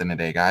to do something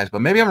today, guys.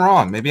 But maybe I'm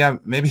wrong. Maybe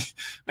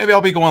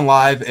I'll be going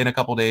live in a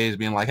couple days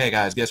being like, hey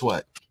guys, guess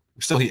what?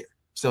 We're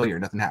still here.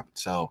 Nothing happened.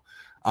 So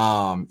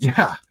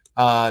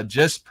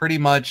just pretty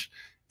much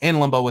in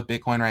limbo with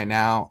Bitcoin right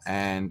now,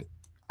 and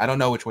I don't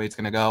know which way it's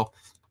going to go.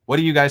 What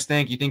do you guys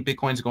think? You think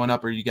Bitcoin's going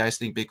up, or you guys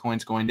think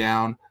Bitcoin's going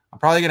down? I'm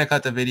probably going to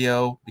cut the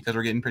video because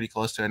we're getting pretty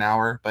close to an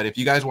hour. But if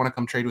you guys want to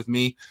come trade with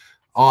me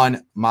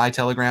on my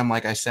Telegram,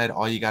 like I said,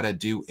 all you got to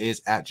do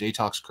is at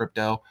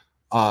JTalksCrypto.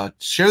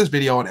 Share this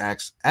video on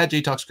X at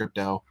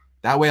JTalksCrypto.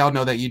 That way I'll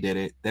know that you did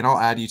it. Then I'll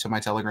add you to my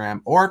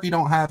Telegram. Or if you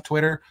don't have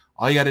Twitter,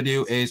 all you got to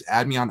do is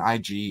add me on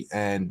IG,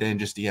 and then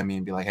just DM me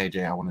and be like, hey,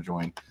 Jay, I want to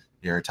join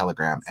your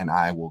Telegram, and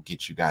I will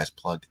get you guys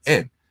plugged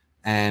in.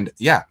 And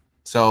yeah,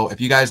 so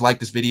if you guys like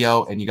this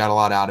video and you got a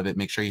lot out of it,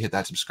 make sure you hit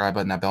that subscribe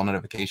button, that bell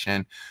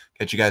notification.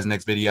 Catch you guys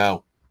next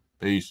video.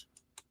 Peace.